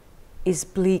is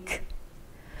bleak.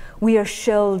 We are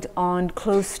shelled on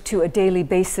close to a daily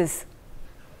basis.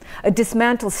 A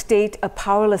dismantled state, a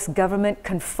powerless government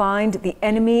confined. The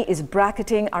enemy is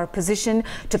bracketing our position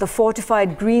to the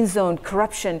fortified green zone,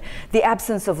 corruption, the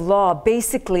absence of law.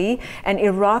 Basically, an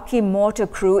Iraqi mortar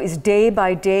crew is day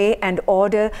by day and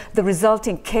order the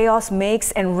resulting chaos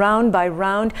makes, and round by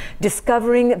round,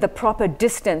 discovering the proper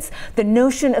distance. The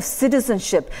notion of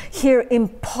citizenship, here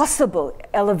impossible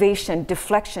elevation,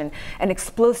 deflection, and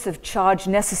explosive charge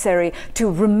necessary to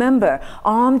remember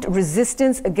armed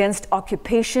resistance against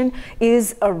occupation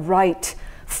is a right.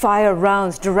 Fire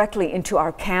rounds directly into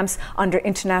our camps under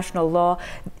international law.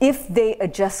 If they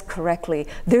adjust correctly,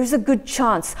 there's a good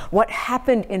chance what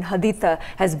happened in Haditha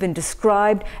has been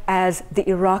described as the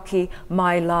Iraqi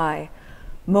My Lai.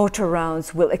 Mortar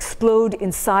rounds will explode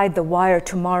inside the wire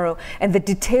tomorrow, and the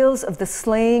details of the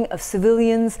slaying of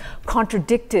civilians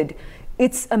contradicted.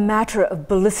 It's a matter of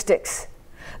ballistics.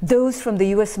 Those from the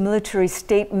US military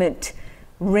statement,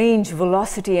 range,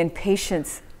 velocity, and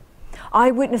patience.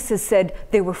 Eyewitnesses said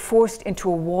they were forced into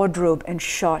a wardrobe and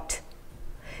shot.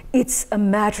 It's a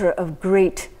matter of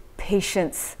great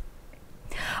patience.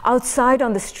 Outside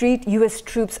on the street, US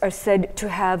troops are said to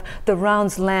have the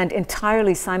rounds land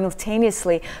entirely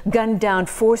simultaneously, gunned down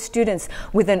 4 students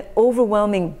with an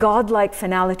overwhelming godlike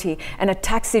finality, and a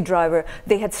taxi driver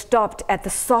they had stopped at the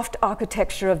soft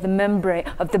architecture of the membrane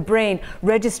of the brain,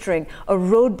 registering a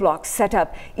roadblock set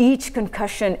up, each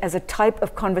concussion as a type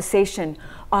of conversation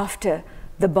after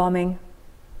the bombing.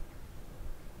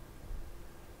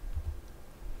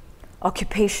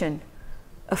 Occupation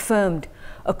affirmed.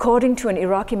 According to an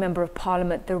Iraqi member of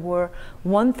parliament, there were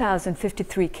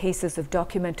 1,053 cases of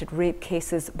documented rape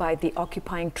cases by the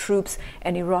occupying troops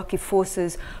and Iraqi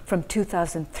forces from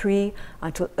 2003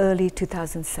 until early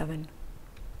 2007.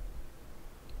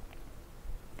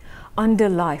 Under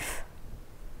life.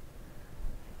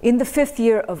 In the 5th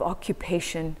year of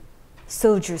occupation,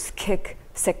 soldiers kick,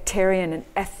 sectarian and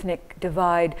ethnic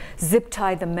divide,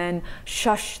 zip-tie the men,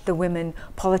 shush the women,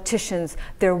 politicians,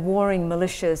 their warring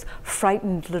militias,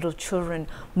 frightened little children,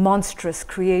 monstrous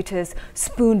creators,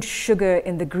 spooned sugar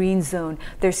in the green zone,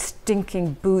 their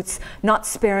stinking boots, not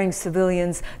sparing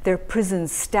civilians, their prisons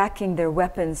stacking their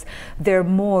weapons, their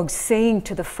morgues saying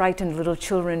to the frightened little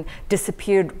children,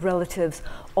 disappeared relatives,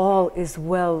 all is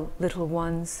well, little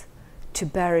ones, to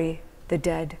bury the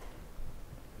dead.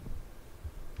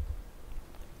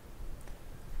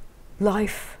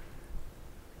 Life.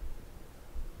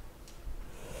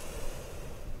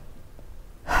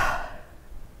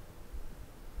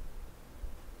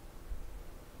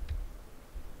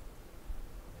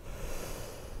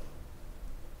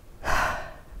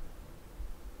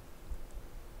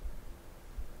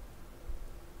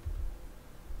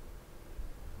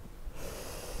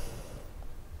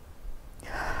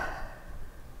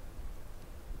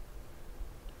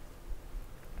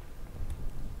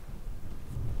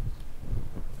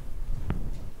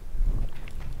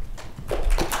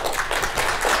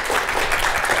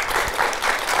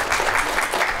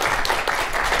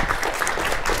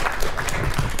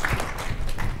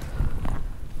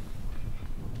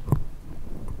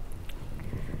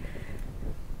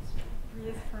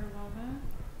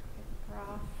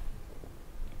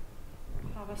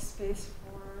 Space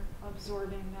for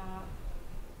absorbing that.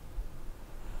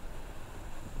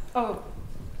 Oh,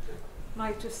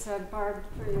 Mike just said, Barb,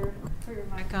 put your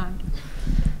mic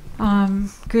on.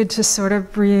 Good to sort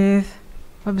of breathe,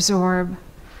 absorb.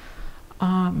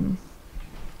 Yeah.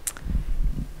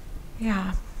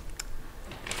 I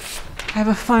have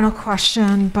a final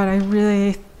question, but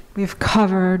we've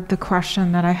covered the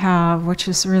question that I have, which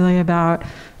is really about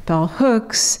bell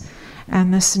hooks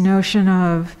and this notion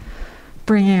of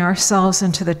bringing ourselves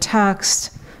into the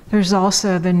text. There's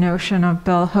also the notion of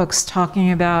bell hooks talking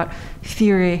about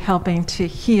theory helping to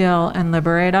heal and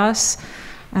liberate us.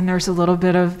 And there's a little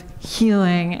bit of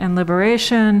healing and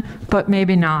liberation, but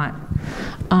maybe not,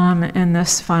 in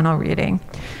this final reading.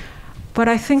 But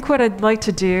I think what I'd like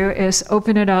to do is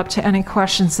open it up to any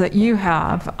questions that you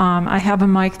have. I have a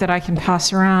mic that I can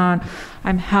pass around.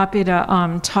 I'm happy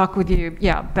to talk with you.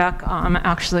 Yeah, Beck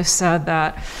actually said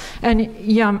that. And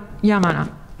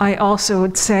Yamuna, I also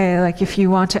would say, like, if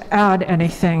you want to add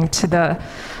anything to the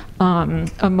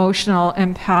emotional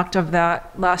impact of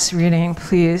that last reading,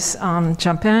 please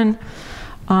jump in.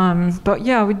 But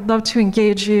yeah, we'd love to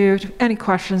engage you. Any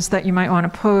questions that you might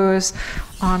want to pose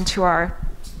to our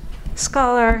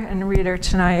scholar and reader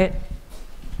tonight,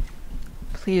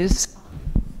 please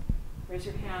raise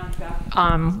your hand.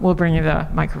 Back. We'll bring you the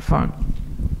microphone.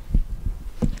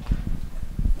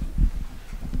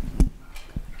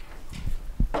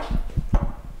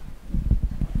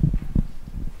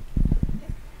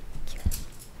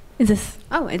 Is this?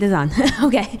 Oh, it is on.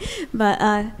 Okay. But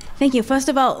thank you. First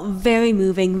of all, very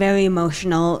moving, very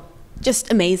emotional,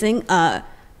 just amazing.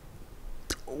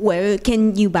 Where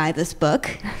can you buy this book?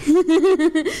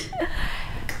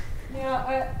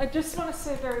 Yeah, I just want to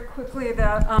say very quickly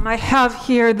that I have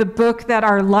here the book that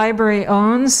our library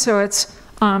owns, so it's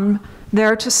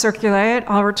there to circulate.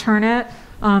 I'll return it,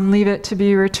 leave it to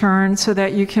be returned so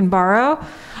that you can borrow,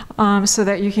 so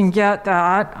that you can get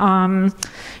that.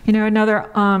 You know, another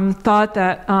thought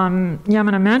that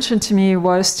Yamuna mentioned to me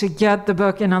was to get the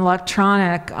book in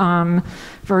electronic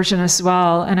version as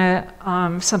well,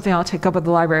 and something I'll take up with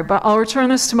the library. But I'll return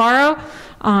this tomorrow.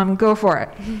 Go for it.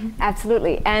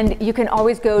 Absolutely. And you can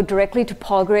always go directly to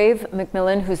Palgrave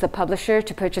Macmillan, who's the publisher,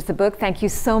 to purchase the book. Thank you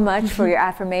so much for your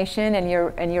affirmation and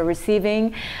your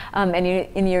receiving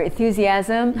and your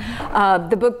enthusiasm.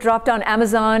 The book dropped on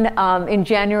Amazon in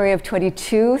January of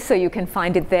 22, so you can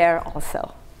find it there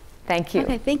also. Thank you.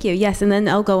 Okay, thank you. Yes, and then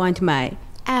I'll go on to my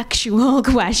actual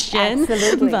question.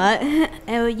 Absolutely. But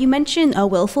you mentioned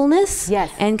willfulness.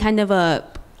 Yes. And kind of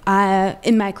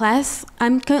in my class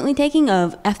I'm currently taking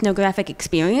of ethnographic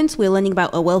experience, we're learning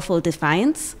about a willful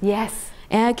defiance. Yes.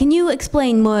 Can you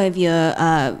explain more of your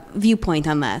viewpoint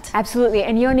on that? Absolutely.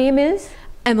 And your name is?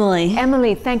 Emily.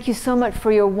 Emily, thank you so much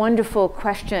for your wonderful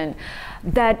question.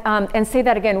 That and say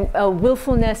that again.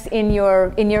 Willfulness in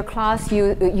your class.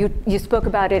 You spoke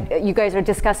about it. You guys are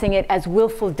discussing it as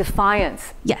willful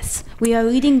defiance. Yes, we are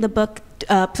reading the book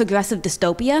Progressive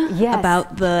Dystopia. Yes.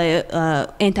 About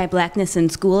the anti-blackness in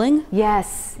schooling.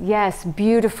 Yes. Yes.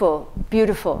 Beautiful.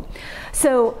 Beautiful.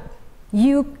 So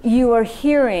you are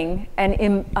hearing an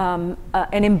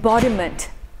embodiment.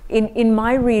 In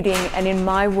my reading and in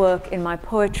my work, in my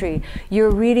poetry,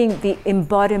 you're reading the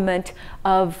embodiment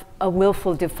of a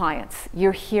willful defiance.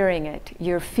 You're hearing it,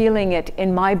 you're feeling it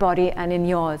in my body and in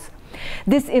yours.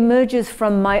 This emerges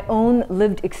from my own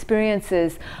lived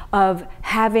experiences of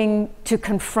having to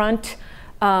confront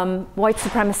white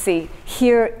supremacy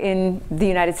here in the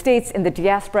United States, in the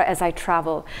diaspora as I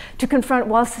travel, to confront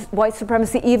white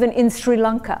supremacy even in Sri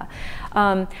Lanka,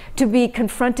 to be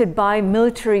confronted by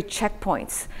military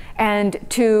checkpoints, and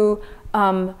to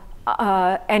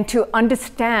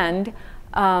understand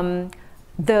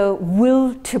the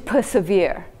will to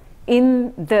persevere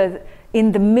in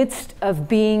the midst of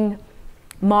being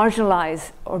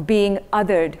marginalized or being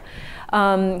othered.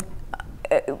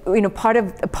 You know, part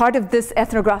of this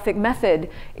ethnographic method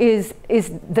is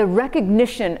the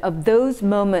recognition of those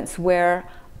moments where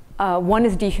one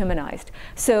is dehumanized.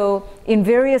 So in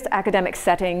various academic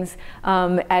settings,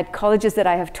 at colleges that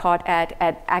I have taught at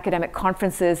academic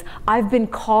conferences, I've been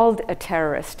called a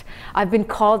terrorist. I've been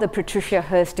called a Patricia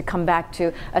Hearst to come back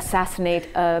to assassinate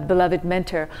a beloved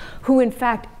mentor, who in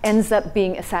fact ends up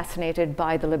being assassinated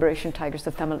by the Liberation Tigers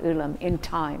of Tamil Eelam in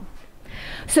time.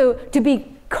 So to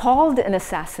be called an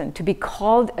assassin, to be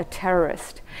called a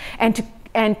terrorist, and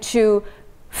to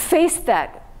face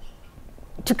that,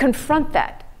 to confront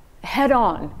that head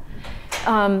on,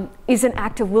 is an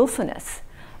act of willfulness,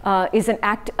 is an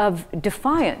act of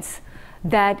defiance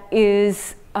that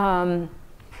is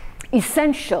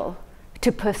essential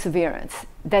to perseverance,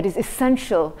 that is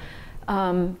essential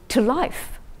to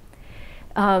life.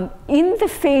 In the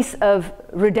face of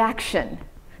redaction,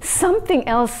 something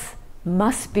else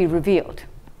must be revealed.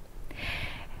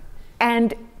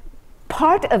 And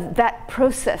part of that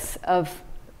process of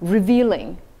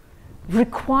revealing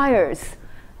requires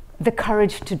the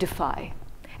courage to defy.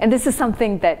 And this is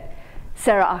something that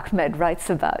Sarah Ahmed writes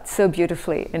about so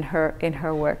beautifully in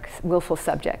her work, Willful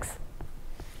Subjects.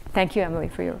 Thank you, Emily,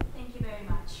 for your... Thank you very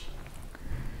much.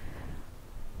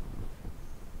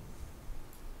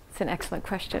 It's an excellent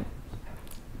question.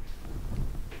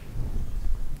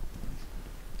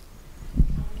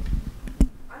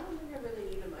 I don't think I really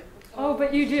need a microphone. Oh,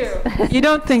 but you do. You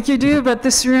don't think you do, but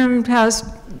this room has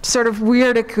sort of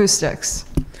weird acoustics.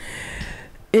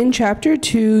 In Chapter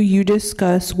 2, you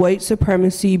discuss white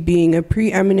supremacy being a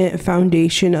preeminent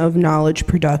foundation of knowledge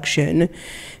production.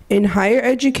 In higher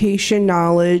education,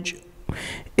 knowledge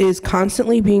is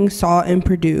constantly being sought and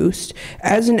produced.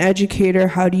 As an educator,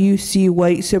 how do you see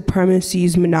white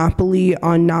supremacy's monopoly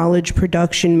on knowledge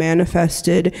production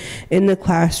manifested in the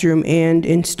classroom and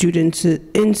in students'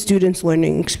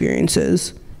 learning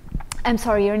experiences? I'm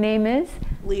sorry, your name is?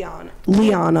 Liana.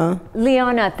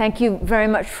 Liana, thank you very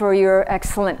much for your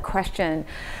excellent question.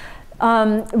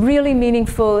 Really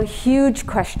meaningful, huge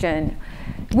question.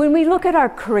 When we look at our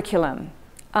curriculum,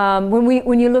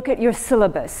 when you look at your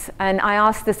syllabus, and I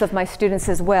ask this of my students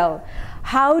as well,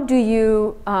 how do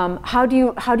you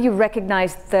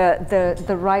recognize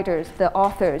the writers, the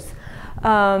authors?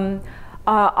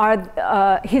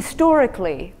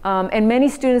 Historically, and many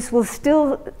students will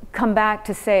still come back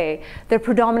to say they're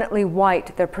predominantly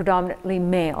white, they're predominantly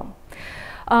male.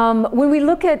 When we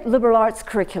look at liberal arts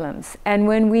curriculums, and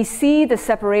when we see the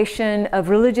separation of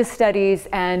religious studies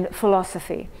and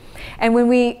philosophy, and when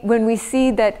we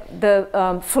see that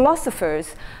the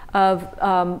philosophers of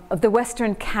the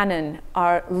Western canon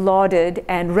are lauded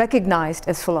and recognized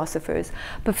as philosophers,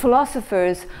 but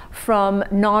philosophers from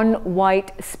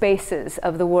non-white spaces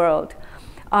of the world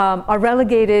are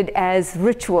relegated as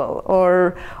ritual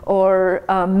or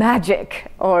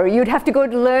magic, or you'd have to go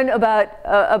to learn about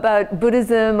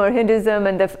Buddhism or Hinduism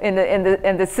and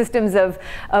the systems of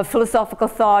philosophical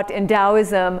thought in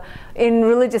Taoism in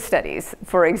religious studies,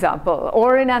 for example,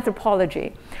 or in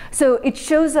anthropology. So it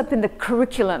shows up in the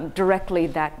curriculum directly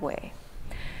that way.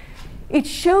 It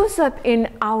shows up in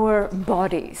our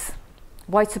bodies.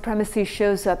 White supremacy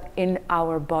shows up in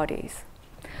our bodies.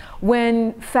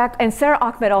 And Sarah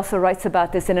Ahmed also writes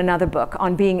about this in another book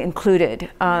on being included,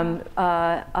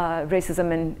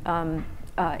 racism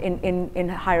in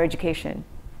higher education.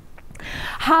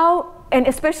 How, and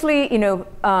especially, in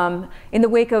the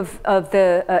wake of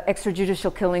the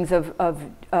extrajudicial killings of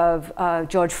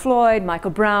George Floyd, Michael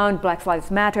Brown, Black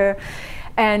Lives Matter,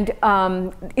 and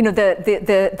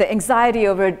the anxiety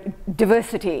over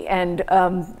diversity and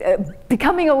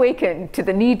becoming awakened to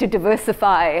the need to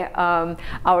diversify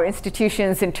our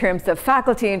institutions in terms of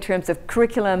faculty, in terms of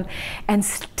curriculum, and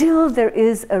still there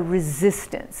is a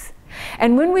resistance.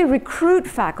 And when we recruit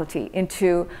faculty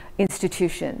into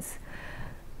institutions,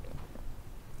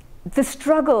 the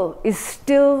struggle is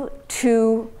still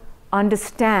to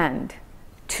understand,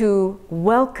 to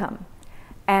welcome,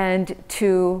 and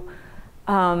to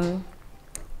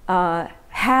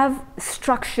have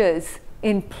structures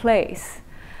in place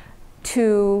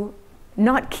to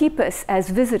not keep us as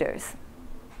visitors.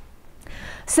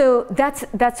 So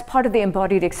that's part of the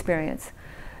embodied experience.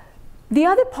 The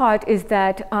other part is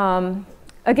that,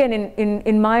 again,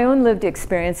 in my own lived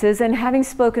experiences and having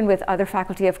spoken with other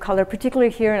faculty of color,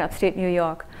 particularly here in upstate New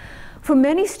York, for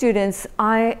many students,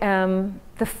 I am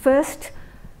the first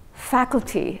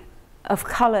faculty of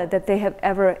color that they have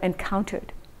ever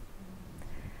encountered.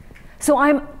 So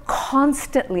I'm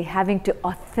constantly having to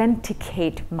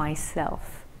authenticate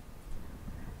myself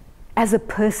as a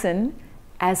person,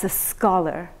 as a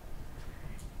scholar,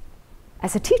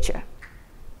 as a teacher.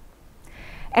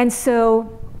 And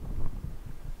so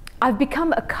I've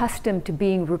become accustomed to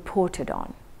being reported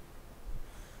on,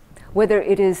 whether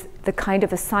it is the kind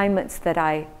of assignments that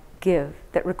I give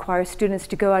that require students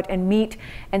to go out and meet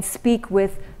and speak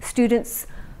with students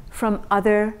from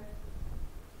other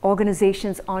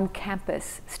organizations on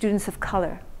campus, students of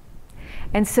color.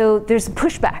 And so there's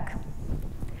pushback.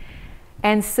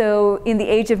 And so in the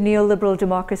age of neoliberal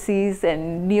democracies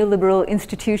and neoliberal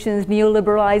institutions,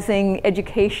 neoliberalizing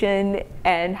education,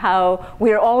 and how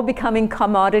we're all becoming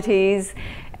commodities,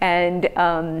 and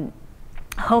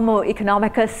Homo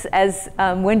economicus, as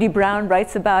Wendy Brown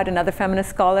writes about, another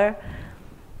feminist scholar,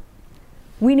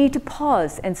 we need to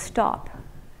pause and stop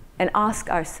and ask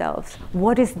ourselves,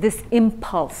 what is this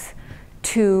impulse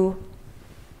to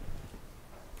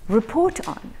report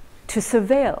on, to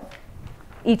surveil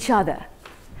each other?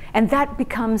 And that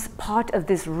becomes part of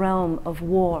this realm of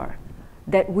war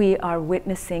that we are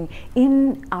witnessing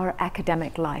in our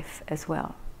academic life as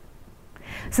well.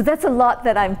 So that's a lot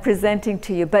that I'm presenting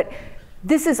to you, but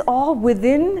this is all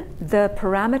within the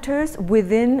parameters,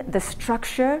 within the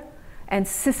structure and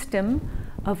system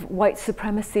of white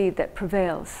supremacy that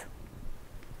prevails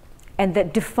and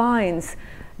that defines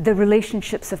the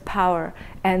relationships of power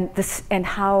and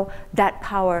how that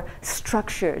power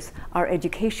structures our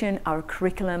education, our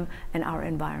curriculum, and our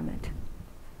environment.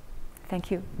 Thank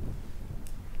you.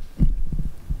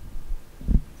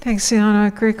 Thanks,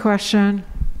 Iana. Great question.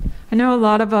 I know a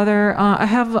lot of other, I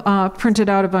have printed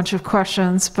out a bunch of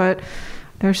questions, but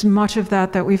there's much of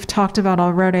that we've talked about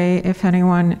already. If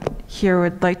anyone here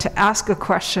would like to ask a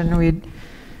question,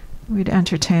 we'd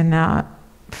entertain that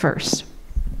first.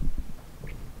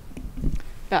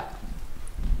 Yeah.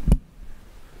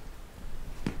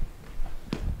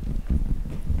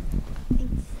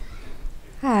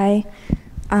 Hi.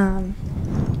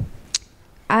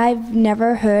 I've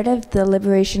never heard of the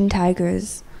Liberation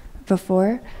Tigers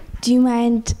before. Do you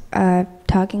mind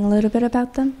talking a little bit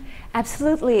about them?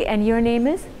 Absolutely. And your name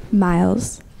is?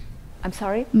 Miles. I'm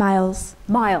sorry? Miles.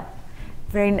 Mile.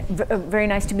 Very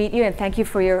nice to meet you, and thank you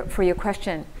for your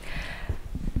question.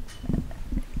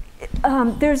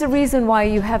 There's a reason why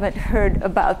you haven't heard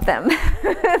about them,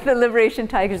 the Liberation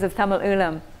Tigers of Tamil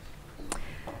Eelam.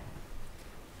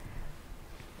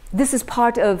 This is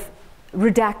part of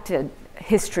redacted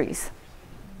histories.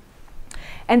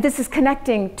 And this is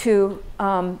connecting to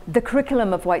the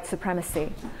curriculum of white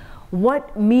supremacy.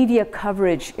 What media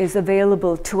coverage is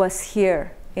available to us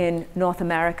here in North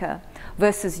America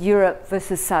versus Europe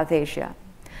versus South Asia?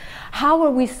 How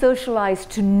are we socialized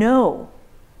to know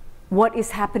what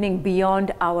is happening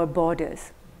beyond our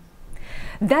borders?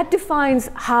 That defines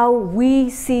how we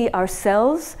see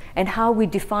ourselves and how we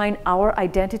define our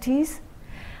identities.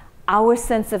 Our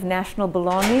sense of national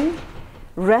belonging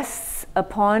rests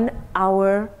upon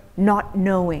our not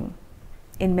knowing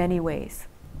in many ways.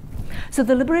 So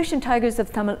the Liberation Tigers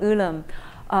of Tamil Eelam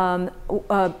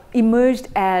emerged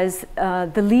as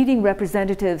the leading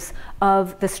representatives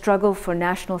of the struggle for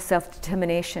national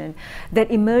self-determination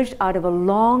that emerged out of a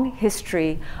long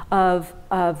history of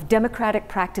democratic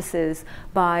practices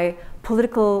by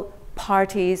political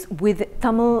parties with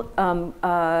Tamil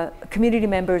community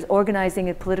members organizing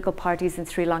in political parties in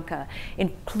Sri Lanka,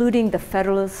 including the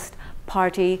Federalist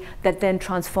Party that then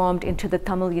transformed into the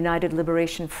Tamil United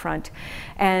Liberation Front.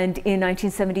 And in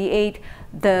 1978,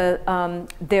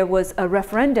 there was a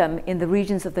referendum in the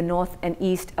regions of the north and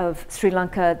east of Sri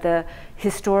Lanka, the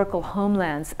historical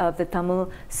homelands of the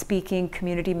Tamil-speaking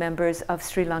community members of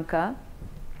Sri Lanka.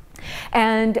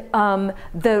 And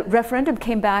the referendum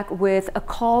came back with a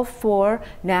call for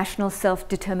national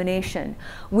self-determination,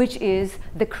 which is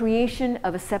the creation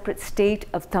of a separate state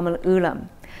of Tamil Eelam.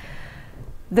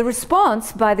 The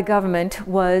response by the government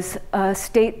was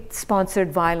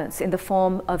state-sponsored violence in the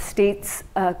form of states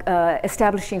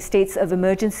establishing states of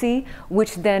emergency,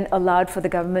 which then allowed for the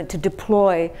government to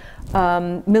deploy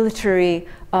military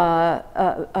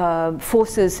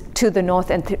forces to the north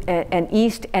and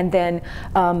east, and then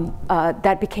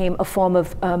that became a form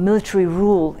of military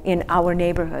rule in our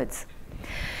neighborhoods.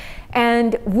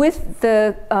 And with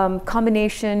the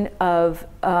combination of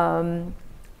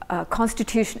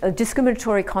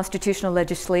discriminatory constitutional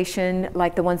legislation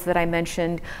like the ones that I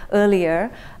mentioned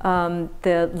earlier,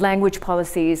 the language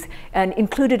policies, and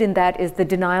included in that is the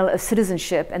denial of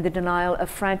citizenship and the denial of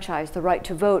franchise, the right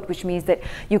to vote, which means that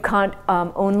you can't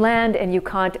own land and you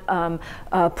can't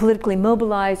politically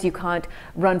mobilize, you can't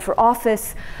run for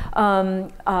office,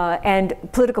 and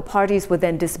political parties were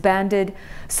then disbanded.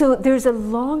 So there's a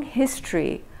long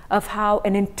history of how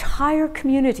an entire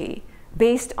community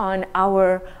based on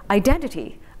our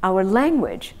identity, our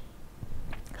language,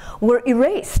 were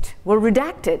erased, were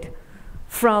redacted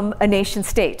from a nation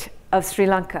state of Sri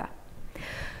Lanka.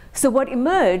 So what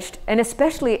emerged, and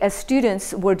especially as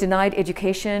students were denied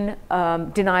education,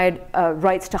 denied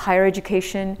rights to higher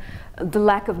education, the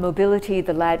lack of mobility,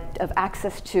 the lack of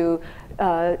access to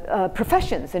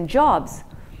professions and jobs,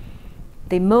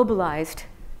 they mobilized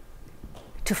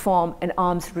to form an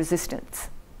arms resistance.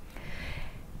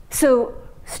 So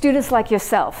students like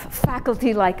yourself,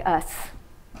 faculty like us,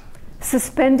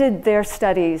 suspended their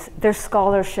studies, their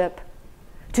scholarship,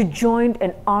 to join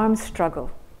an armed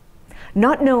struggle,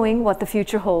 not knowing what the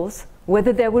future holds,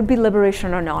 whether there would be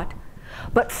liberation or not,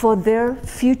 but for their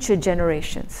future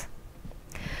generations.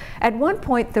 At one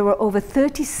point, there were over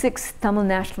 36 Tamil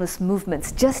nationalist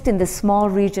movements just in this small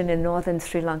region in northern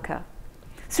Sri Lanka.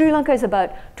 Sri Lanka is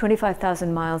about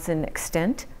 25,000 miles in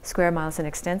extent, square miles in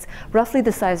extent, roughly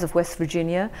the size of West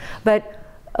Virginia, but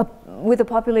with a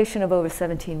population of over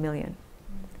 17 million.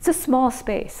 It's a small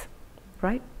space,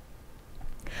 right?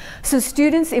 So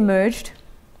students emerged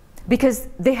because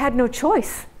they had no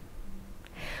choice.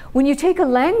 When you take a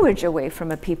language away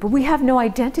from a people, we have no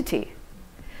identity.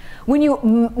 When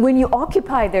you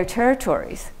occupy their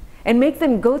territories and make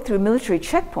them go through military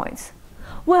checkpoints,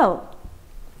 Well,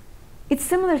 it's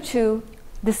similar to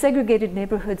the segregated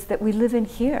neighborhoods that we live in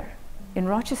here in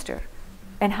Rochester,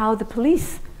 and how the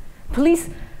police,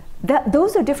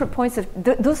 those are different points of,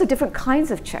 those are different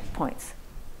kinds of checkpoints.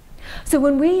 So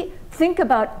when we think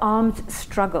about armed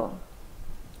struggle,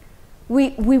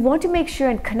 we want to make sure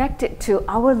and connect it to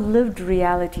our lived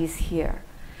realities here,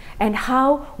 and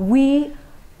how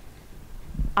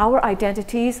our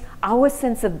identities, our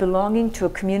sense of belonging to a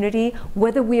community,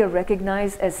 whether we are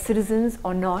recognized as citizens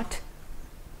or not,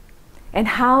 and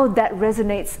how that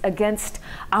resonates against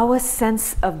our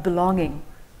sense of belonging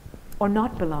or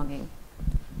not belonging,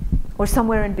 or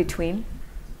somewhere in between.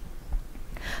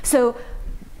 So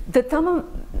the Tamil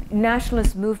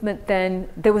nationalist movement then,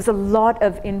 there was a lot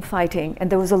of infighting,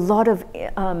 and there was a lot of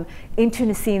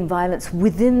internecine violence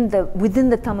within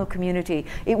the Tamil community.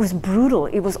 It was brutal,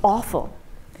 it was awful.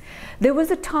 There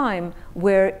was a time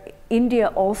where India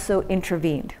also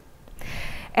intervened.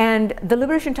 And the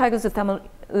Liberation Tigers of Tamil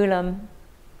Ulam,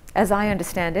 as I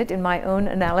understand it in my own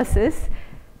analysis,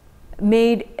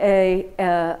 made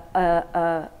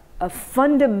a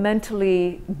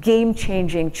fundamentally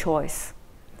game-changing choice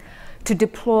to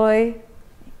deploy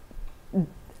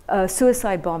a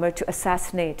suicide bomber to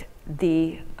assassinate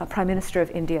the Prime Minister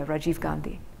of India, Rajiv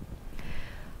Gandhi.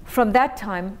 From that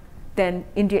time, then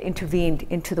India intervened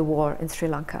into the war in Sri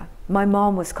Lanka. My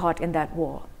mom was caught in that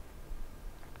war.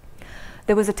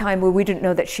 There was a time where we didn't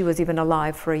know that she was even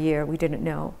alive for a year. We didn't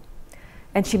know.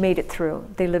 And she made it through.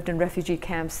 They lived in refugee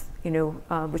camps, you know,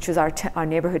 which was our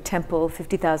neighborhood temple,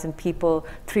 50,000 people,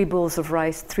 3 bowls of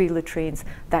rice, 3 latrines,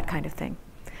 that kind of thing.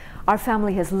 Our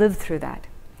family has lived through that.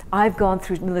 I've gone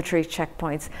through military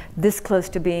checkpoints, this close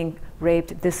to being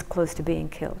raped, this close to being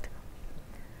killed.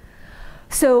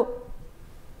 So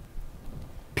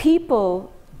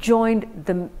people joined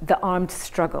the armed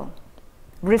struggle,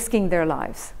 risking their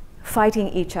lives, fighting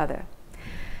each other.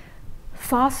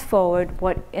 Fast forward,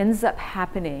 what ends up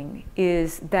happening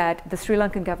is that the Sri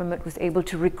Lankan government was able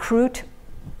to recruit,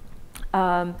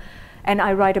 and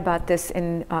I write about this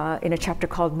in a chapter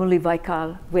called Mulli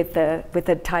Vaikal with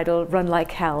the title Run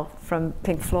Like Hell from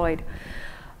Pink Floyd,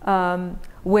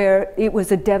 where it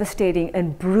was a devastating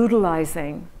and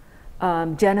brutalizing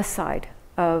genocide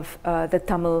of the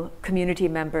Tamil community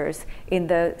members in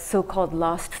the so-called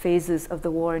last phases of the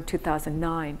war in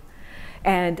 2009.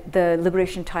 And the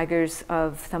Liberation Tigers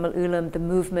of Tamil Ulam, the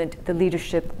movement, the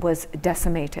leadership was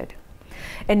decimated.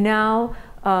 And now,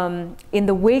 in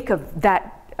the wake of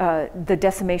that, the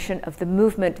decimation of the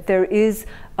movement, there is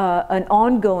an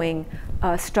ongoing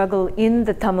struggle in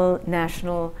the Tamil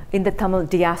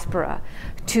diaspora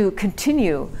to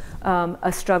continue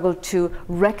a struggle to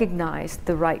recognize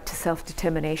the right to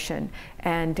self-determination,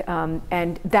 and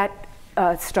that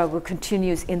struggle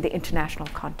continues in the international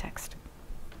context.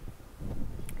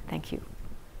 Thank you.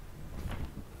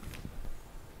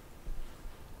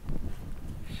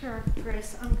 Sure,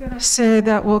 Grace. I'm going to say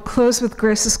that we'll close with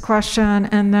Grace's question,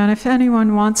 and then if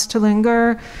anyone wants to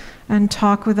linger and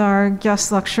talk with our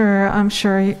guest lecturer, I'm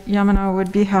sure Yamuna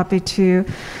would be happy to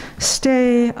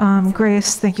stay.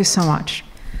 Grace, thank you so much.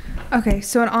 Okay,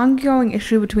 so an ongoing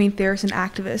issue between theorists and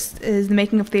activists is the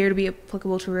making of theory to be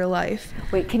applicable to real life.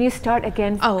 Wait, can you start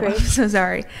again, Grace? Oh, I'm so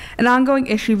sorry. An ongoing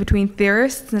issue between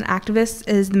theorists and activists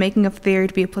is the making of theory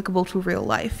to be applicable to real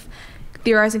life.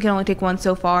 Theorizing can only take one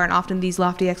so far, and often these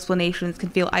lofty explanations can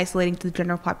feel isolating to the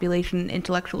general population in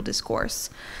intellectual discourse.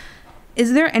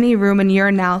 Is there any room in your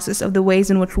analysis of the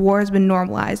ways in which war has been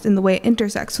normalized and the way it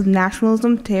intersects with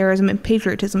nationalism, terrorism, and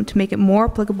patriotism to make it more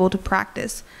applicable to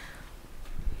practice?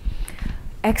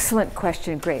 Excellent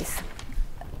question, Grace.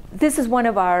 This is one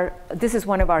of our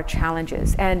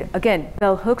challenges, and again,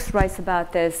 Bell Hooks writes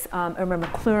about this. Irma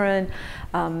McLaurin,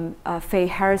 Faye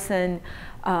Harrison,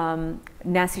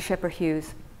 Nancy Shepherd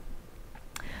Hughes.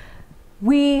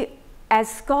 We, as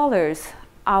scholars,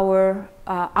 our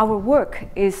work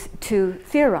is to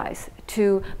theorize,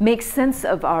 to make sense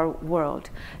of our world,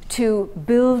 to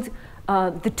build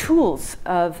the tools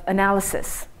of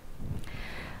analysis.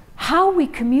 How we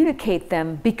communicate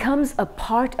them becomes a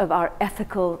part of our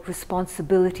ethical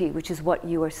responsibility, which is what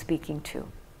you are speaking to.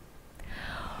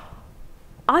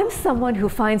 I'm someone who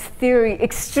finds theory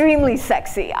extremely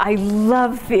sexy. I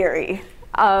love theory.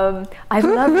 I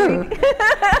love reading.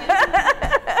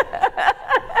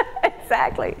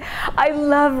 Exactly. I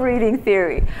love reading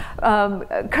theory.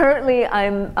 Currently,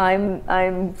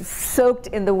 I'm soaked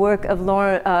in the work of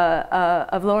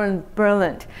Lauren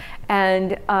Berlant,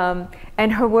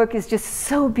 and her work is just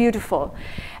so beautiful,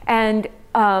 and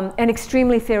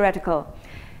extremely theoretical.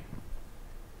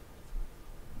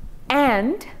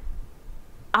 And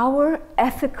our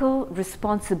ethical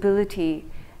responsibility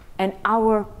And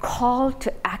our call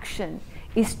to action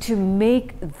is to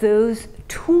make those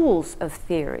tools of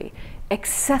theory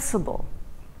accessible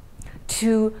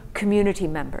to community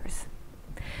members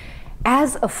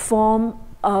as a form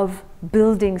of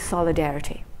building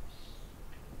solidarity.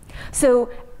 So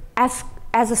as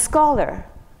a scholar,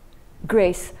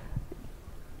 Grace,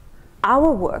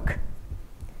 our work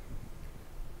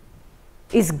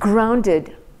is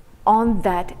grounded on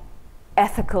that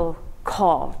ethical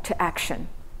call to action.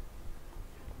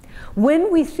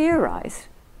 When we theorize,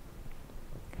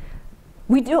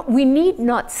 we need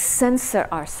not censor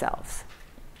ourselves.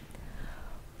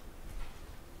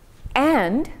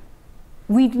 And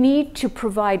we need to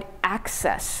provide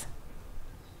access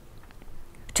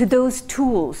to those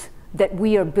tools that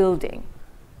we are building.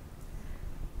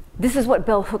 This is what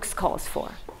bell hooks calls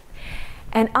for.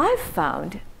 And I've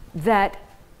found that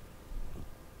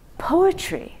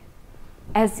poetry,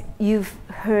 as you've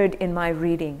heard in my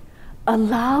reading,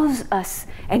 allows us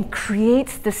and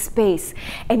creates the space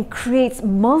and creates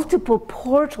multiple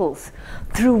portals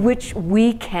through which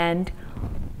we can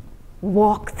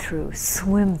walk through,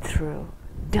 swim through,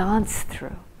 dance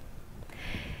through.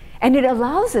 And it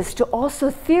allows us to also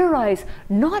theorize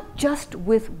not just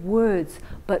with words,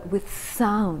 but with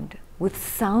sound, with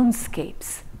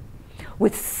soundscapes,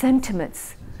 with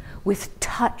sentiments, with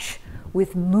touch,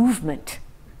 with movement.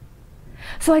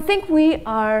 So I think we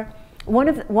are one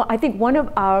of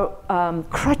our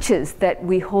crutches that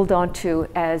we hold on to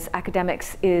as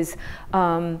academics is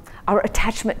our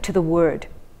attachment to the word,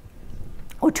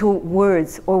 or to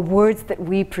words, or words that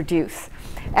we produce.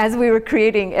 As we were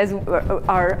creating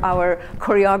our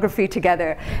choreography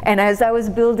together, and as I was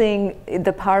building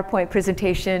the PowerPoint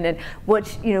presentation and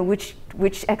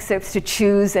which excerpts to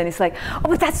choose, and it's like, oh,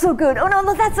 but that's so good. Oh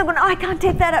no, that's so good. Oh, I can't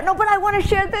take that out. No, but I want to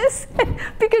share this,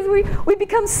 because we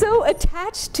become so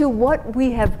attached to what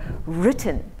we have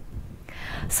written.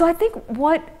 So I think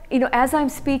as I'm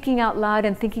speaking out loud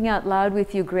and thinking out loud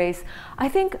with you, Grace, I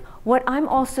think what I'm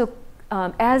also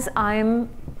as I'm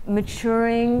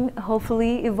maturing,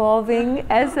 hopefully evolving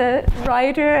as a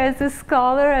writer, as a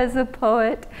scholar, as a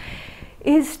poet,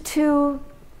 is to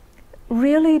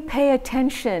really pay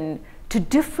attention to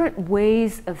different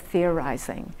ways of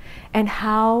theorizing and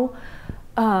how,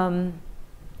 and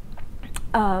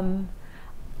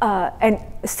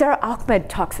Sarah Ahmed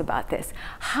talks about this,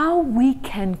 how we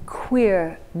can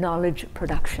queer knowledge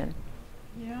production.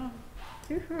 Yeah.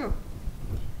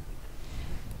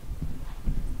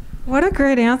 What a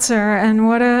great answer, and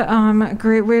what a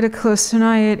great way to close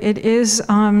tonight. It is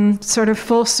sort of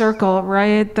full circle,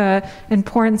 right? The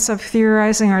importance of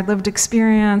theorizing our lived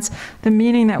experience, the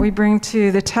meaning that we bring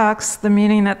to the text, the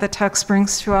meaning that the text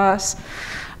brings to us.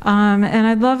 And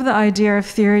I love the idea of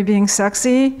theory being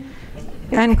sexy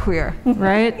and queer,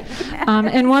 right?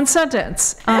 In one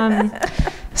sentence.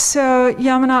 So,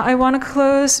 Yamuna, I want to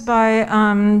close by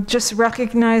just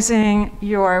recognizing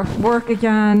your work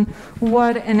again.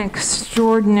 What an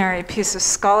extraordinary piece of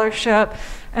scholarship,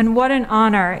 and what an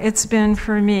honor it's been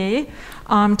for me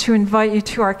to invite you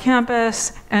to our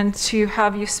campus and to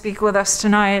have you speak with us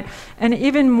tonight. And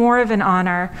even more of an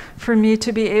honor for me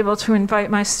to be able to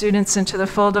invite my students into the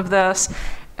fold of this,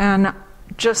 and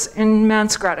just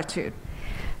immense gratitude.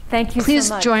 Thank you Please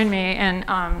so much. join me in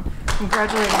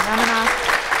congratulating Yamuna.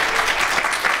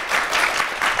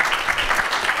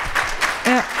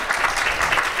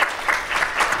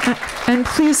 And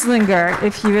please linger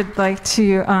if you would like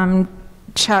to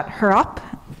chat her up.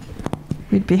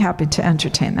 We'd be happy to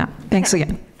entertain that. Thanks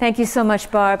again. Thank you so much,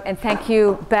 Barb, and thank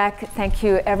you, Beck. Thank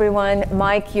you, everyone.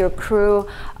 Mike, your crew.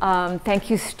 Thank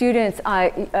you, students.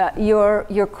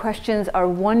 Your questions are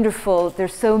wonderful. They're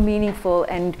so meaningful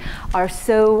and are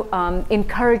so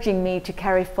encouraging me to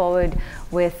carry forward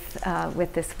with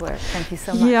this work. Thank you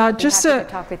so much. Yeah, just to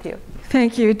talk with you.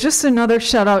 Thank you. Just another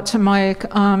shout out to Mike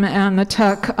and the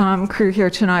tech crew here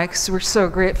tonight, because we're so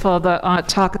grateful. The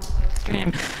talk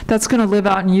stream that's going to live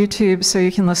out on YouTube, so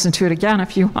you can listen to it again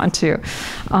if you want to.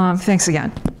 Thanks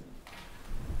again.